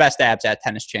 Who's got the best abs at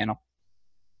Tennis Channel?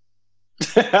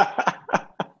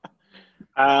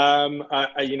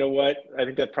 You know what? I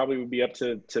think that probably would be up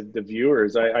to the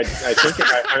viewers. I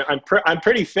think I'm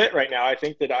pretty fit right now. I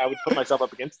think that I would put myself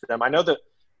up against them. I know that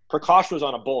Prakash was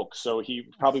on a bulk, so he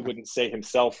probably wouldn't say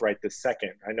himself right this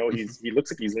second. I know he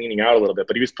looks like he's leaning out a little bit,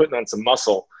 but he was putting on some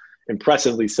muscle,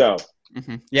 impressively so.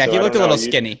 Mm-hmm. Yeah, so he looked a little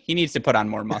skinny. He needs to put on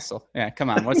more muscle. Yeah, come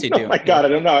on, what's he doing? Oh my God, I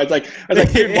don't know. I was like,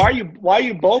 dude, why are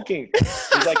you bulking?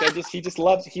 He's like,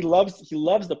 he loves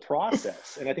the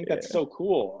process, and I think that's so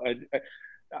cool.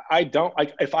 I don't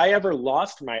like, if I ever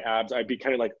lost my abs, I'd be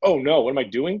kind of like, oh no, what am I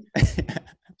doing?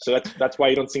 So that's why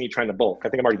you don't see me trying to bulk. I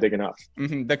think I'm already big enough.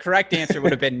 Mm-hmm. The correct answer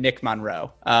would have been Nick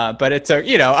Monroe. But it's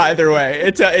either way,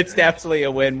 it's definitely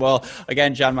a win. Well,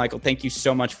 again, John Michael, thank you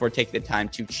so much for taking the time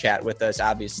to chat with us.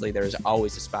 Obviously, there's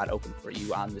always a spot open for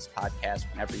you on this podcast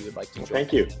whenever you would like to join.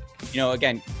 Thank you.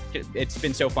 Again, it's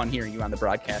been so fun hearing you on the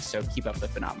broadcast. So keep up the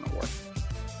phenomenal work.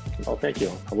 Oh, thank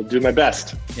you. I will do my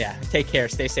best. Yeah. Take care.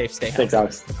 Stay safe. Stay healthy. Thanks,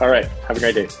 Alex. All right. Have a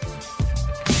great day.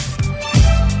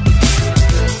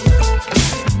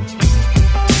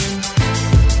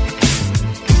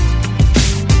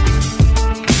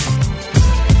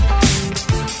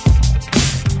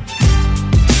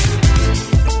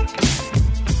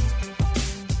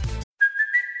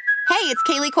 It's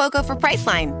Kaylee Cuoco for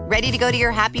Priceline. Ready to go to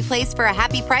your happy place for a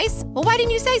happy price? Well, why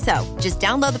didn't you say so? Just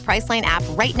download the Priceline app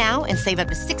right now and save up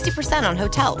to 60% on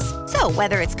hotels. So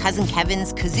whether it's Cousin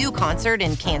Kevin's Kazoo Concert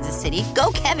in Kansas City, go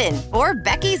Kevin, or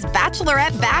Becky's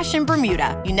Bachelorette Bash in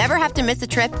Bermuda, you never have to miss a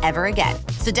trip ever again.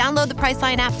 So download the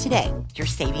Priceline app today. Your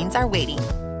savings are waiting.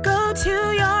 Go to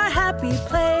your happy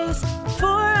place for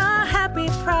a happy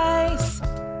price.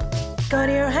 Go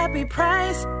to your happy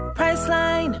price,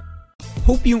 Priceline.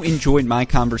 Hope you enjoyed my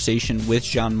conversation with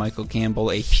John Michael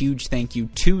Gamble. A huge thank you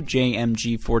to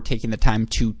JMG for taking the time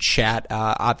to chat.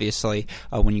 Obviously,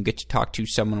 when you get to talk to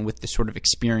someone with the sort of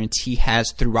experience he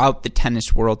has throughout the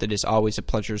tennis world, it is always a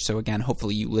pleasure. So again,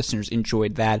 hopefully you listeners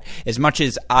enjoyed that as much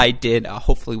as I did.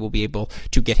 Hopefully we'll be able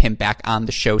to get him back on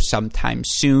the show sometime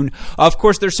soon. Of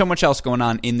course, there's so much else going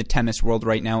on in the tennis world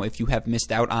right now. If you have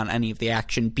missed out on any of the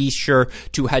action, be sure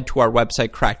to head to our website,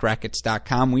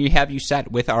 crackrackets.com. We have you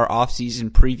set with our off-season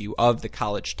preview of the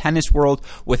college tennis world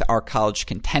with our college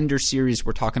contender series.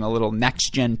 We're talking a little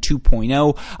Next Gen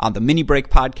 2.0 on the Mini Break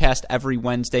podcast every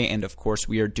Wednesday, and of course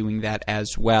we are doing that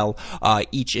as well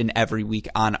each and every week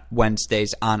on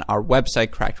Wednesdays on our website,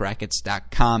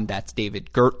 crackrackets.com. That's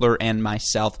David Gertler and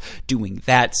myself doing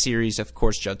that series. Of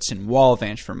course, Judson Wall,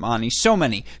 Vansh Vermani, so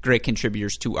many great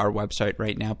contributors to our website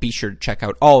right now. Be sure to check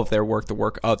out all of their work, the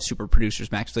work of super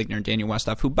producers Max Fligner and Daniel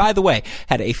Westhoff, who, by the way,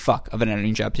 had a fuck of an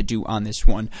editing job to do on this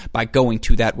one by going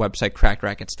to that website,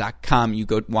 crackrackets.com. You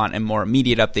want more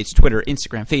immediate updates, Twitter,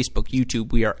 Instagram, Facebook,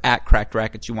 YouTube. We are at Cracked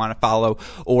Rackets. You want to follow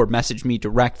or message me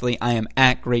directly, I am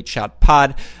at Great Shot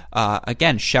Pod.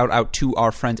 Again, shout out to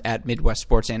our friends at Midwest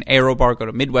Sports and AeroBar. Go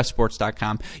to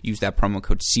midwestsports.com. Use that promo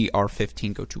code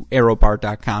CR15. Go to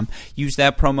aerobar.com. Use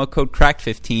that promo code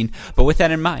CRACK15. But with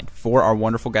that in mind, for our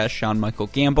wonderful guest, John Michael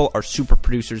Gamble, our super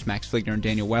producers, Max Fligner and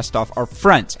Daniel Westhoff, our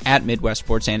friends at Midwest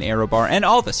Sports and AeroBar, and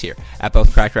all of us here at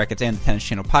both Cracked Rackets and the Tennis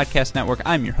Channel Podcast Network,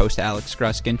 I'm your host, Alex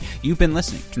Gruskin. You've been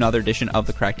listening to another edition of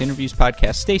the Cracked Interviews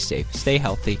Podcast. Stay safe, stay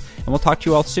healthy, and we'll talk to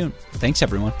you all soon. Thanks,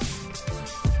 everyone.